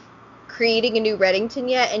of creating a new Reddington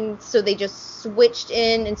yet, and so they just switched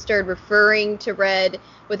in and started referring to Red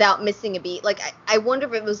without missing a beat. Like, I wonder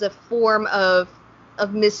if it was a form of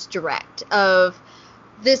misdirect, of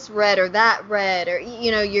this Red or that Red, or,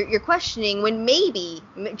 you're questioning when maybe,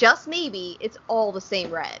 just maybe, it's all the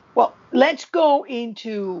same Red. Well, let's go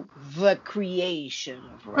into the creation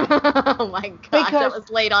of Red. Oh my gosh, that was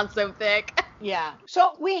laid on so thick. Yeah.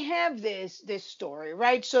 So we have this story,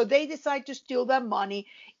 right? So they decide to steal that money.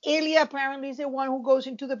 Ilya apparently is the one who goes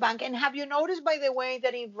into the bank. And have you noticed, by the way,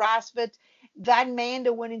 that in Rasvet, that man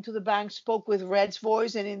that went into the bank spoke with Red's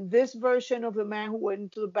voice, and in this version of the man who went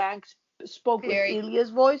into the bank spoke with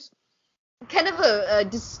Ilya's voice? Kind of a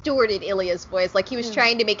distorted Ilya's voice, like he was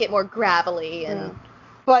trying to make it more gravelly and. Yeah.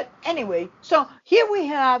 But anyway, so here we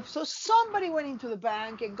have, so somebody went into the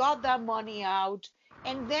bank and got that money out.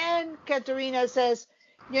 And then Katerina says,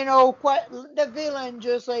 the villain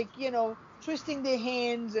just twisting their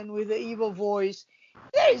hands and with the evil voice,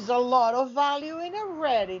 there is a lot of value in a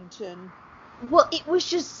Reddington. Well, it was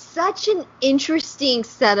just such an interesting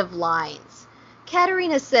set of lines.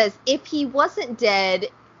 Katerina says, if he wasn't dead,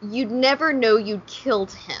 you'd never know you'd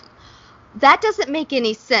killed him. That doesn't make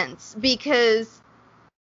any sense, because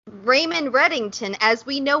Raymond Reddington, as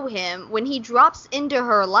we know him, when he drops into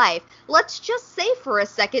her life, let's just say for a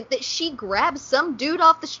second that she grabbed some dude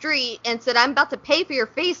off the street and said, I'm about to pay for your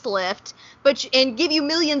facelift, and give you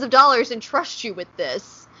millions of dollars and trust you with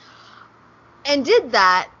this. And did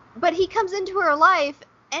that, but he comes into her life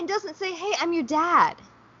and doesn't say, hey, I'm your dad.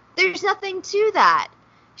 There's nothing to that.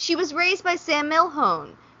 She was raised by Sam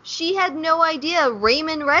Milhone. She had no idea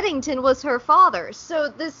Raymond Reddington was her father. So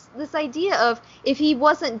this idea of, if he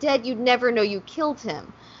wasn't dead, you'd never know you killed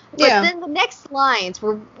him. But then the next lines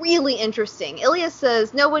were really interesting. Ilya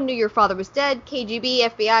says, no one knew your father was dead. KGB,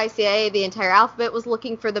 FBI, CIA, the entire alphabet was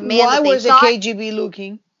looking for the man. Why was the KGB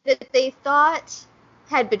looking? That they thought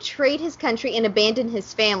had betrayed his country and abandoned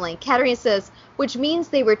his family. Katerina says, which means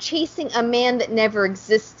they were chasing a man that never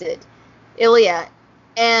existed, Ilya.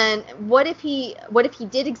 And what if he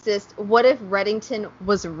did exist? What if Reddington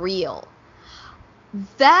was real?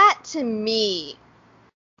 That to me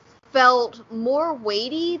felt more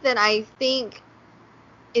weighty than I think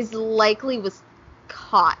is likely was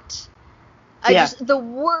caught. The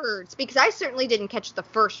words, because I certainly didn't catch the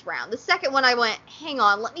first round. The second one I went, hang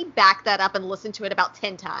on, let me back that up and listen to it about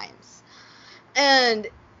 10 times. And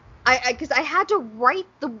because I had to write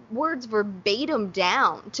the words verbatim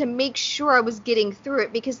down to make sure I was getting through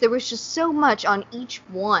it, because there was just so much on each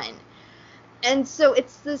one. And so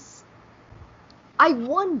it's this, I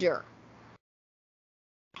wonder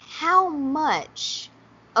how much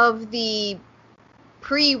of the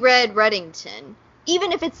pre-read Reddington,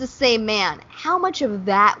 even if it's the same man, how much of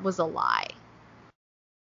that was a lie?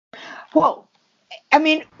 Well, I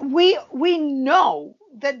mean, we know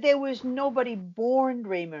that there was nobody born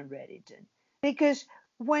Raymond Reddington, because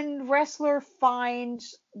when Wrestler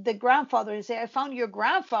finds the grandfather and say, "I found your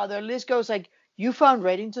grandfather," Liz goes like, "You found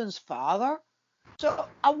Reddington's father?" So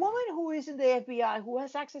a woman who is in the FBI, who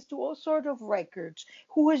has access to all sorts of records,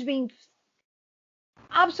 who has been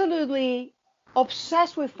absolutely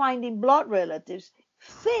obsessed with finding blood relatives,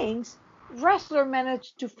 thinks Wrestler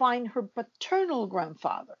managed to find her paternal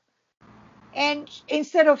grandfather. And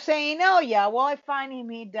instead of saying, "Oh yeah, well I find him,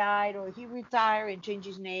 he died, or he retired and changed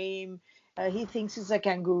his name. He thinks he's a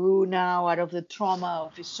kangaroo now out of the trauma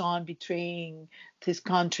of his son betraying his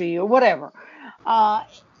country or whatever," uh,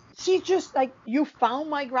 she's just like, "You found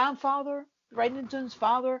my grandfather, Reddington's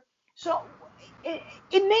father." So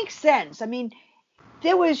it makes sense. I mean,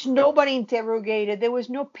 there was nobody interrogated. There was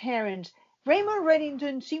no parents. Raymond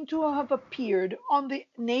Reddington seemed to have appeared on the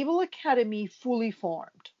Naval Academy fully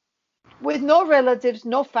formed, with no relatives,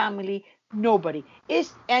 no family, nobody.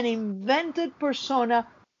 It's an invented persona,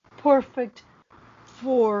 perfect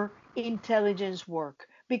for intelligence work.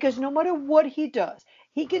 Because no matter what he does,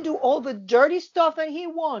 he can do all the dirty stuff that he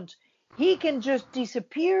wants. He can just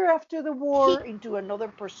disappear after the war into another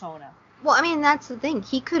persona. Well, I mean, that's the thing.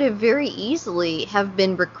 He could have very easily have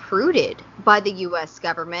been recruited by the U.S.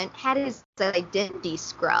 government, had his identity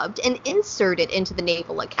scrubbed, and inserted into the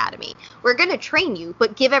Naval Academy. We're going to train you,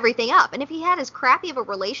 but give everything up. And if he had as crappy of a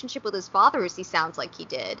relationship with his father as he sounds like he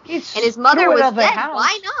did, and his mother was dead,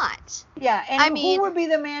 why not? Yeah, and who would be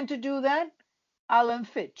the man to do that? Alan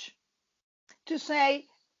Fitch. To say,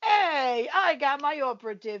 "Hey, I got my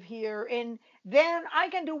operative here, and then I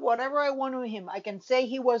can do whatever I want to him. I can say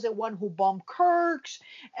he was the one who bombed Kirk's.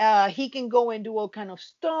 He can go and do all kind of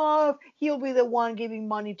stuff. He'll be the one giving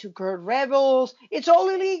money to Kurd rebels. It's all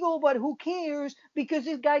illegal, but who cares? Because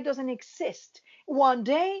this guy doesn't exist. One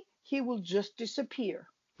day he will just disappear."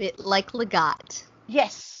 Bit like Legat.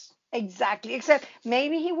 Yes, exactly. Except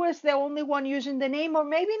maybe he was the only one using the name, or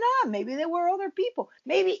maybe not. Maybe there were other people.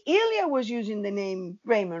 Maybe Ilya was using the name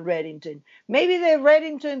Raymond Reddington. Maybe the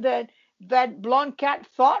Reddington that blonde cat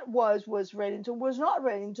thought was Reddington was not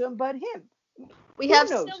Reddington, but him. We have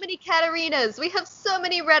so many Katerinas. We have so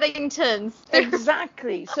many Reddingtons.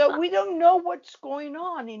 Exactly. So we don't know what's going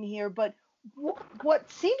on in here, but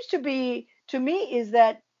what seems to be to me is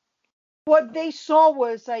that what they saw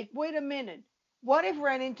was like, wait a minute. What if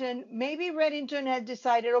maybe Reddington had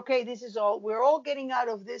decided, okay, this is all, we're all getting out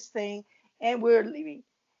of this thing and we're leaving.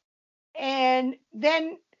 And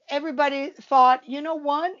then everybody thought, you know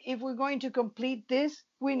what? If we're going to complete this,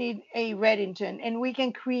 we need a Reddington, and we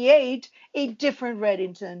can create a different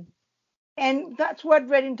Reddington. And that's what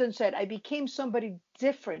Reddington said. I became somebody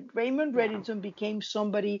different. Raymond Reddington became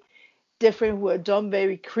somebody different who had done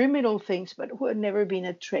very criminal things, but who had never been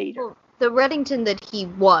a traitor. Well, the Reddington that he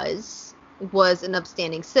was an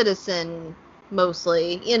upstanding citizen,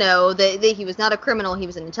 mostly. You know, he was not a criminal. He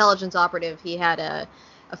was an intelligence operative. He had a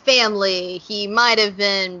family. He might have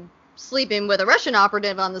been sleeping with a Russian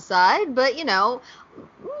operative on the side, but, you know,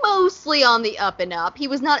 mostly on the up and up. He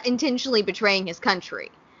was not intentionally betraying his country.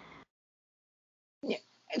 Yeah.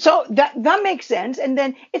 So that makes sense. And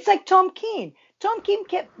then it's like Tom Keene. Tom Keene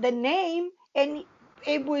kept the name, and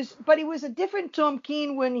it was a different Tom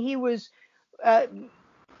Keene when he was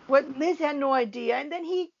what Liz had no idea. And then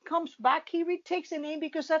he comes back, he retakes the name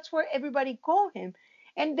because that's what everybody call him.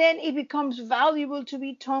 And then it becomes valuable to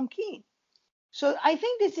be Tom Keene. So I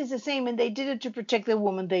think this is the same, and they did it to protect the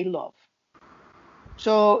woman they love.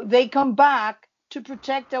 So they come back to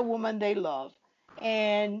protect a woman they love.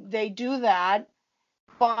 And they do that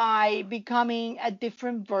by becoming a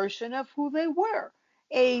different version of who they were.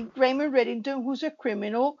 A Raymond Reddington who's a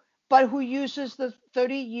criminal, but who uses the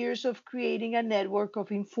 30 years of creating a network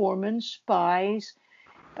of informants, spies,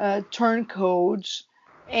 turncoats,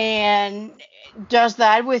 and does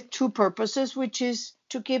that with two purposes, which is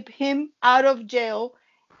to keep him out of jail,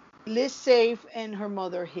 Liz safe, and her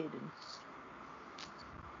mother hidden.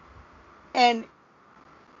 And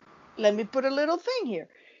let me put a little thing here.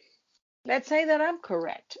 Let's say that I'm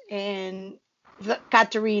correct, and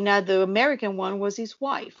Katerina, the American one, was his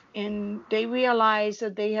wife, and they realize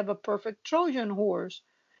that they have a perfect Trojan horse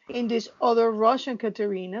in this other Russian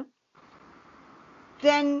Katerina.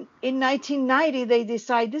 Then in 1990, they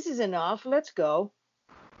decide this is enough, let's go.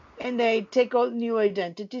 And they take out new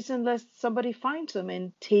identities unless somebody finds them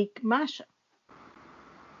and take Masha.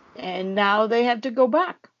 And now they have to go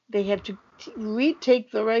back. They have to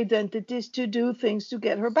retake their identities to do things to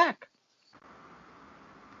get her back.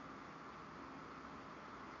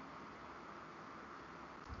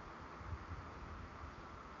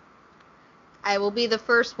 I will be the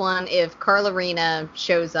first one if Carlarina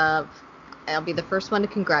shows up. I'll be the first one to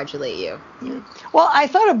congratulate you. Yeah. Well, I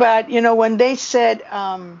thought about, when they said,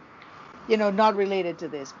 not related to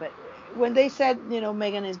this, but when they said,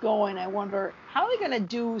 Megan is going, I wonder how they're going to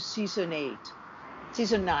do season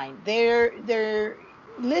 9.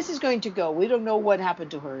 Liz is going to go. We don't know what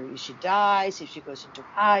happened to her. If she dies, if she goes into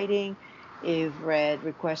hiding, if Red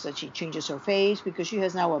requests that she changes her face because she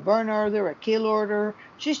has now a burn order, a kill order.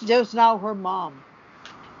 She's just now her mom.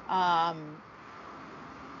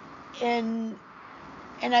 And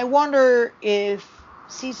I wonder if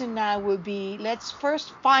season 9 will be, let's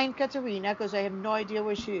first find Katerina because I have no idea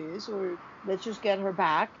where she is, or let's just get her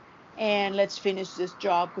back and let's finish this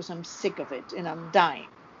job because I'm sick of it and I'm dying.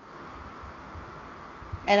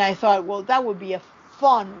 And I thought, well, that would be a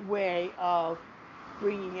fun way of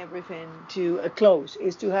bringing everything to a close,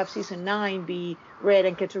 is to have season 9 be Red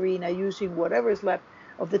and Katerina using whatever is left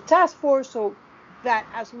of the task force, so that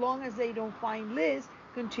as long as they don't find Liz,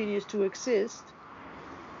 continues to exist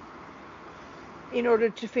in order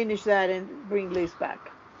to finish that and bring Liz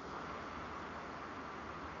back.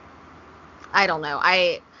 I don't know.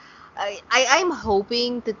 I'm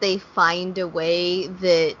hoping that they find a way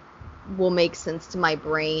that will make sense to my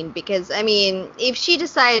brain, because if she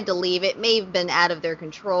decided to leave, it may have been out of their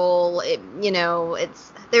control.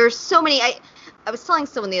 There's so many. I was telling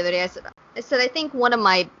someone the other day, I said I think one of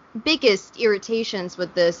my biggest irritations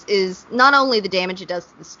with this is not only the damage it does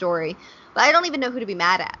to the story, but I don't even know who to be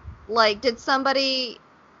mad at. Like, did somebody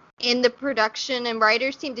in the production and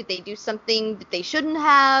writers team, did they do something that they shouldn't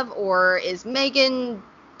have, or is Megan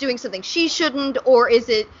doing something she shouldn't, or is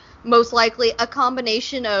it most likely a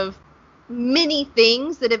combination of many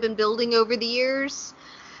things that have been building over the years?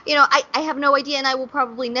 I have no idea, and I will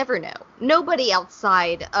probably never know. Nobody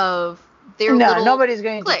outside of their little nobody's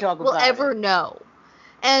going to talk will about ever it. know.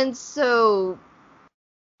 And so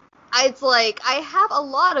it's like I have a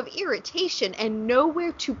lot of irritation and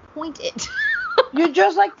nowhere to point it. You're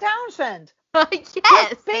just like Townsend. Yes.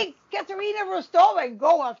 Just pick Katerina Rostova and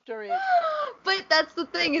go after it. But that's the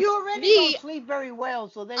thing. You already don't sleep very well,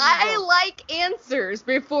 so there you I go. like answers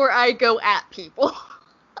before I go at people.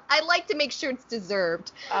 I like to make sure it's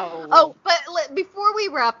deserved. Oh, but before we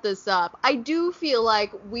wrap this up, I do feel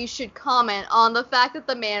like we should comment on the fact that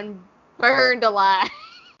the man burned alive.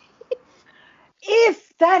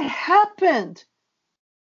 If that happened,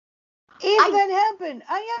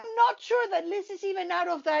 I am not sure that Liz is even out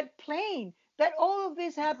of that plane. That all of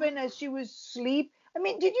this happened as she was asleep.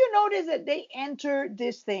 Did you notice that they enter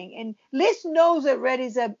this thing and Liz knows that Red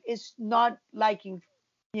is not liking,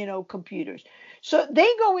 computers. So they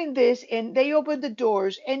go in this and they open the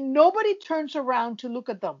doors and nobody turns around to look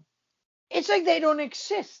at them. It's like they don't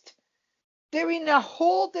exist. They're in a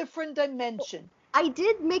whole different dimension. I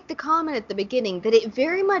did make the comment at the beginning that it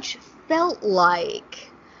very much felt like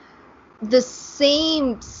the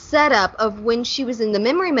same setup of when she was in the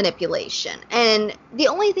memory manipulation. And the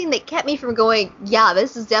only thing that kept me from going, yeah,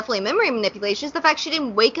 this is definitely memory manipulation, is the fact she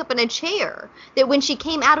didn't wake up in a chair. That when she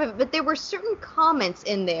came out of it, but there were certain comments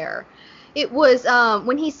in there. It was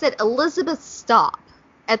when he said, Elizabeth, stop,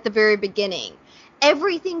 at the very beginning.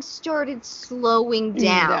 Everything started slowing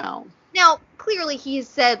down. Now, clearly he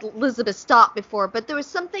said Elizabeth stop before, but there was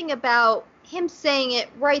something about him saying it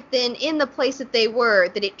right then in the place that they were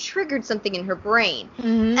that it triggered something in her brain.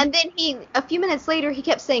 Mm-hmm. And then a few minutes later, he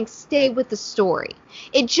kept saying, stay with the story.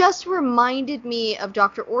 It just reminded me of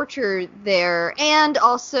Dr. Orchard there. And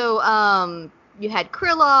also, you had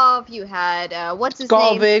Krylov, you had, what's his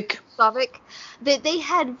name? Skovik. That they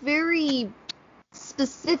had very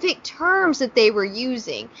specific terms that they were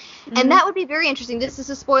using. Mm-hmm. And that would be very interesting. This is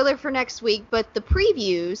a spoiler for next week, but the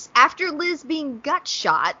previews, after Liz being gut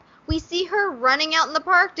shot, we see her running out in the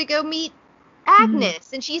park to go meet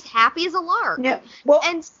Agnes, and she's happy as a lark. Yeah. Well,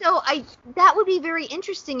 and so that would be very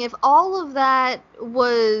interesting if all of that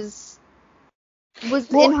was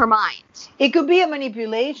in her mind. It could be a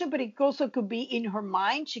manipulation, but it also could be in her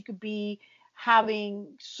mind. She could be having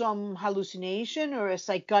some hallucination or a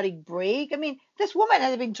psychotic break. I mean, this woman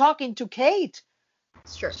has been talking to Kate.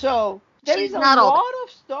 It's true. So there She's is a not all lot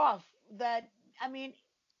of stuff that, I mean,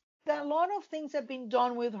 a lot of things have been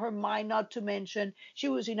done with her mind, not to mention she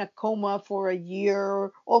was in a coma for a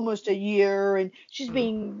year, almost a year, and she's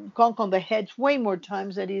been conked on the head way more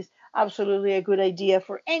times. That is absolutely a good idea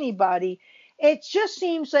for anybody. It just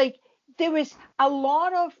seems like there was a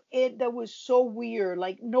lot of it that was so weird.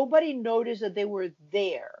 Like nobody noticed that they were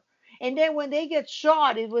there. And then when they get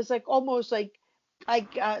shot, it was like almost like slow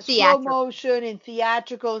theatrical. motion and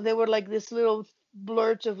theatrical. And they were like this little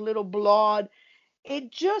blurts of little blood.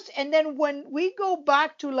 It just, and then when we go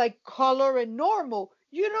back to like color and normal,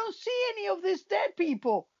 you don't see any of these dead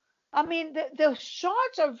people. I mean, the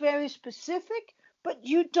shots are very specific, but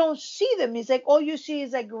you don't see them. It's like all you see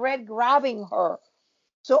is like Red grabbing her.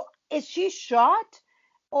 So is she shot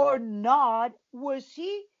or not? Was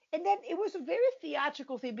he? And then it was a very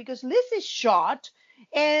theatrical thing because Liz is shot,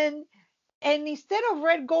 and instead of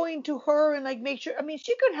Red going to her and like make sure, I mean,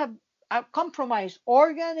 she could have a compromised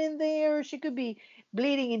organ in there. She could be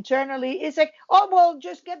bleeding internally. It's like, oh well,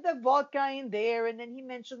 just get the vodka in there. And then he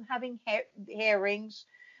mentioned having herrings.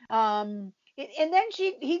 And then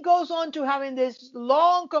he goes on to having this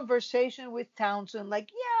long conversation with Townsend, like,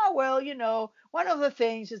 yeah, well, one of the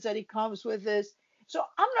things is that he comes with this. So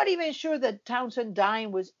I'm not even sure that Townsend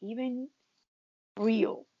dying was even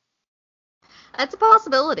real. That's a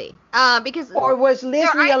possibility. Because Or was there, Liz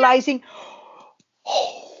realizing,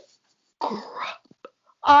 oh, crap,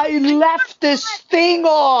 I left this thing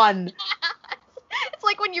on. It's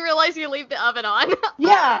like when you realize you leave the oven on.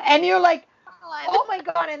 Yeah, and you're like, God. oh my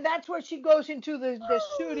God, and that's where she goes into the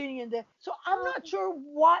shooting and the. So I'm not sure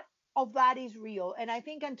what of that is real, and I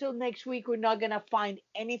think until next week we're not gonna find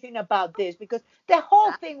anything about this because the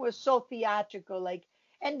whole thing was so theatrical. Like,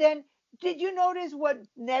 and then did you notice what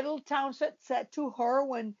Nettle Townsend said to her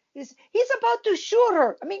when he's about to shoot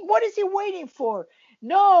her? I mean, what is he waiting for?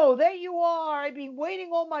 No, there you are. I've been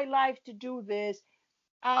waiting all my life to do this.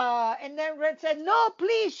 And then Red said, no,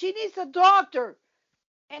 please, she needs a doctor.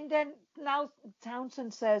 And then now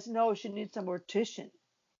Townsend says, no, she needs a mortician.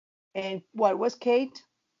 And what was Kate?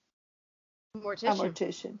 A Mortician.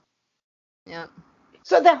 mortician. Yeah.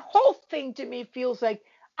 So the whole thing to me feels like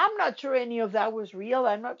I'm not sure any of that was real.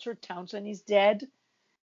 I'm not sure Townsend is dead.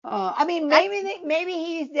 I mean, maybe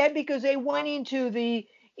he's dead because they went into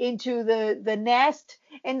the nest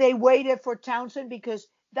and they waited for Townsend because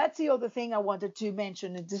that's the other thing I wanted to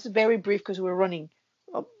mention. And this is very brief because we're running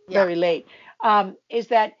very late. Is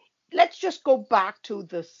that let's just go back to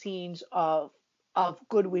the scenes of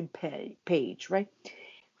Goodwin Page, right?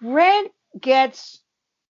 Red gets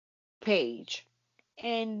Page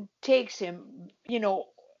and takes him,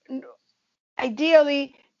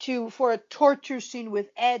 ideally to for a torture scene with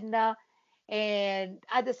Edna, and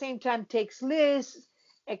at the same time takes Liz,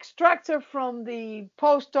 extracts her from the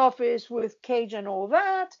post office with Cage and all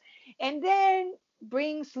that, and then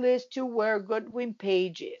brings Liz to where Goodwin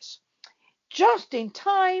Page is just in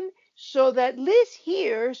time so that Liz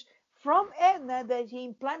hears from Edna that he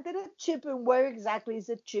implanted a chip and where exactly is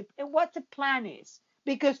the chip and what the plan is.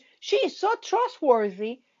 Because she is so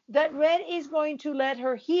trustworthy that Red is going to let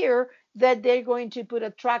her hear that they're going to put a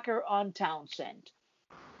tracker on Townsend.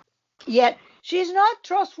 Yet she's not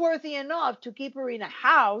trustworthy enough to keep her in a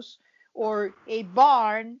house or a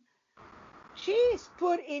barn. She is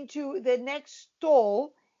put into the next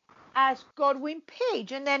stall as Godwin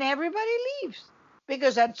Page, and then everybody leaves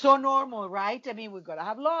because that's so normal, right? I mean, we're gonna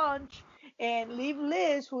have lunch and leave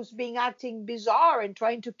Liz, who's being acting bizarre and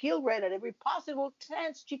trying to kill Red at every possible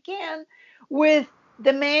chance she can, with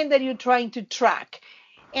the man that you're trying to track.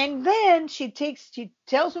 And then she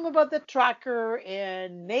tells him about the tracker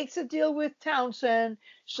and makes a deal with Townsend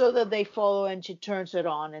so that they follow, and she turns it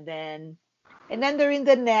on, and then they're in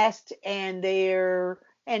the nest and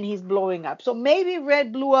he's blowing up. So maybe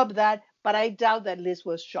Red blew up that, but I doubt that Liz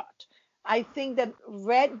was shot. I think that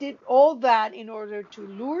Red did all that in order to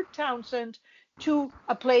lure Townsend to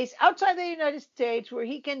a place outside the United States where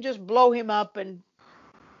he can just blow him up. And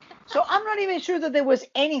so I'm not even sure that there was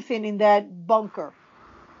anything in that bunker.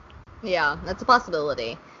 Yeah, that's a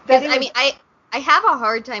possibility. That Because, it was, I have a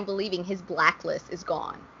hard time believing his blacklist is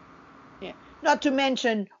gone. yeah. Not to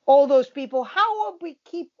mention all those people. How would we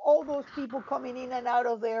keep all those people coming in and out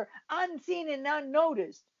of there unseen and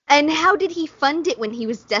unnoticed? And how did he fund it when he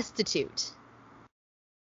was destitute?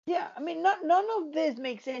 Yeah, I mean, none of this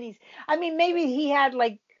makes any. I mean, maybe he had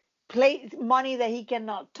like money that he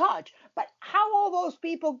cannot touch, but how all those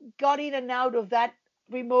people got in and out of that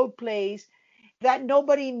remote place that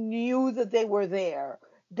nobody knew that they were there,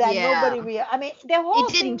 that Yeah. I mean, the It whole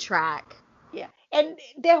didn't thing. track. Yeah, and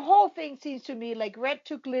the whole thing seems to me like Red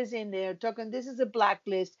took Liz in there, talking. This is a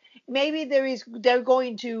blacklist. Maybe they're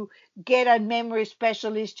going to get a memory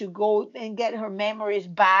specialist to go and get her memories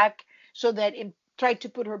back, so that try to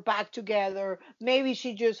put her back together. Maybe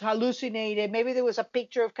she just hallucinated. Maybe there was a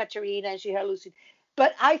picture of Katerina and she hallucinated.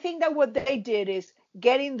 But I think that what they did is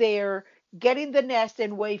get in there, get in the nest,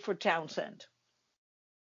 and wait for Townsend.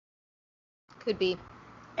 Could be. Be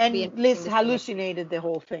And interesting Liz to see. hallucinated the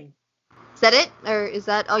whole thing. Is that it? Or is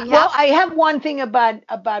that all you Well, have? I have one thing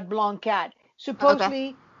about Blonde Cat. Okay.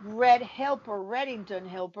 Supposedly, Red helped her, Reddington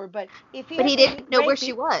helped her, but if he But had he been didn't know where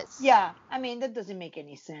she raping, was. yeah, I mean that doesn't make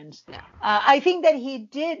any sense. No. I think that he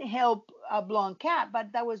did help Blonde Cat,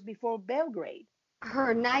 but that was before Belgrade.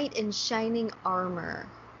 Her knight in shining armor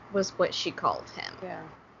was what she called him, Yeah,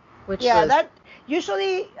 which yeah. was That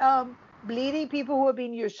usually bleeding people who have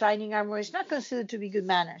been your shining armor is not considered to be good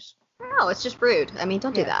manners. no, it's just rude. I mean,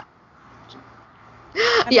 don't do Yeah, that.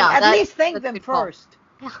 I mean Yeah, at least thank that's a them good call. first.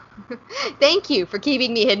 Yeah. Thank you for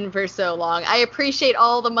keeping me hidden for so long. I appreciate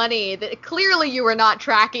all the money that clearly you were not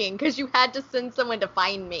tracking because you had to send someone to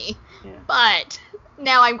find me. Yeah. But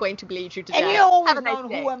now I'm going to bleed you to And you death. Have a always nice known who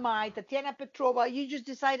day. am I, Tatiana Petrova. You just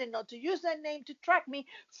decided not to use that name to track me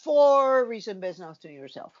for a reason best known to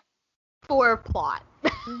yourself. For plot.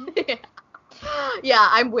 Hmm. Yeah. Yeah,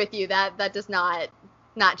 I'm with you. That does not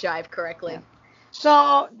jive correctly. Yeah.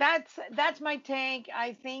 So that's my take.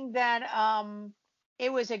 I think that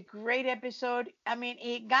it was a great episode. I mean,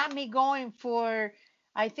 it got me going for.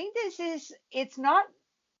 I think this is. It's not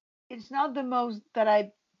the most that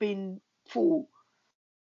I've been full.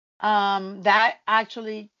 That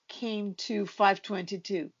actually came to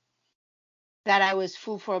 522. That I was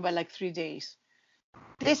full for about like 3 days.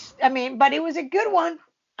 I mean, but it was a good one.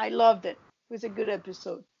 I loved it. It was a good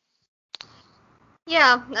episode.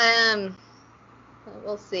 Yeah,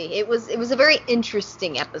 we'll see. It was a very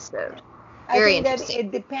interesting episode. I Very think that interesting.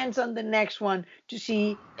 it depends on the next one to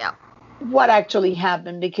see Yeah. what actually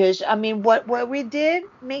happened, because I mean, what we did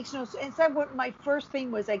makes no sense. That what my first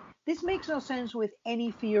thing was like, this makes no sense with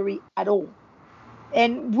any theory at all,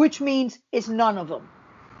 and which means it's none of them.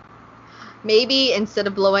 Maybe instead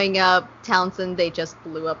of blowing up Townsend, they just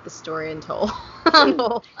blew up the story and told.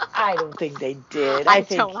 No, I don't think they did. I I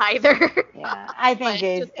think, don't either. yeah, I think But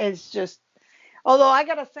it's just it's just. Although I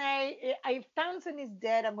gotta say, if Townsend is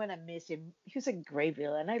dead, I'm gonna miss him. He was a great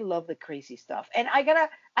villain. I love the crazy stuff, and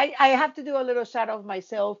I have to do a little shout out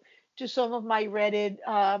myself to some of my Reddit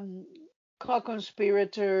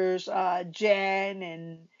co-conspirators,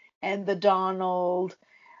 Jen and the Donald.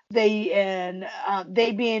 They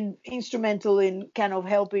been instrumental in kind of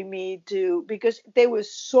helping me to, because there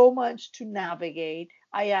was so much to navigate.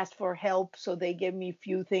 I asked for help, so they gave me a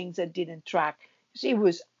few things that didn't track.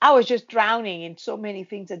 I was just drowning in so many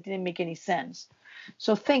things that didn't make any sense.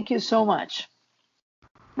 So thank you so much.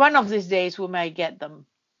 One of these days we might get them.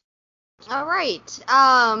 all right.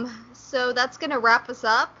 So that's gonna wrap us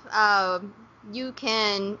up. You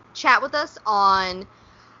can chat with us on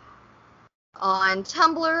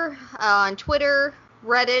Tumblr, on Twitter,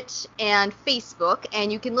 Reddit, and Facebook,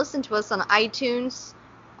 and you can listen to us on iTunes,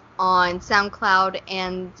 on SoundCloud,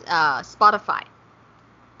 and Spotify.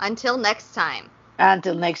 Until next time.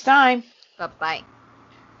 Until next time. Bye bye.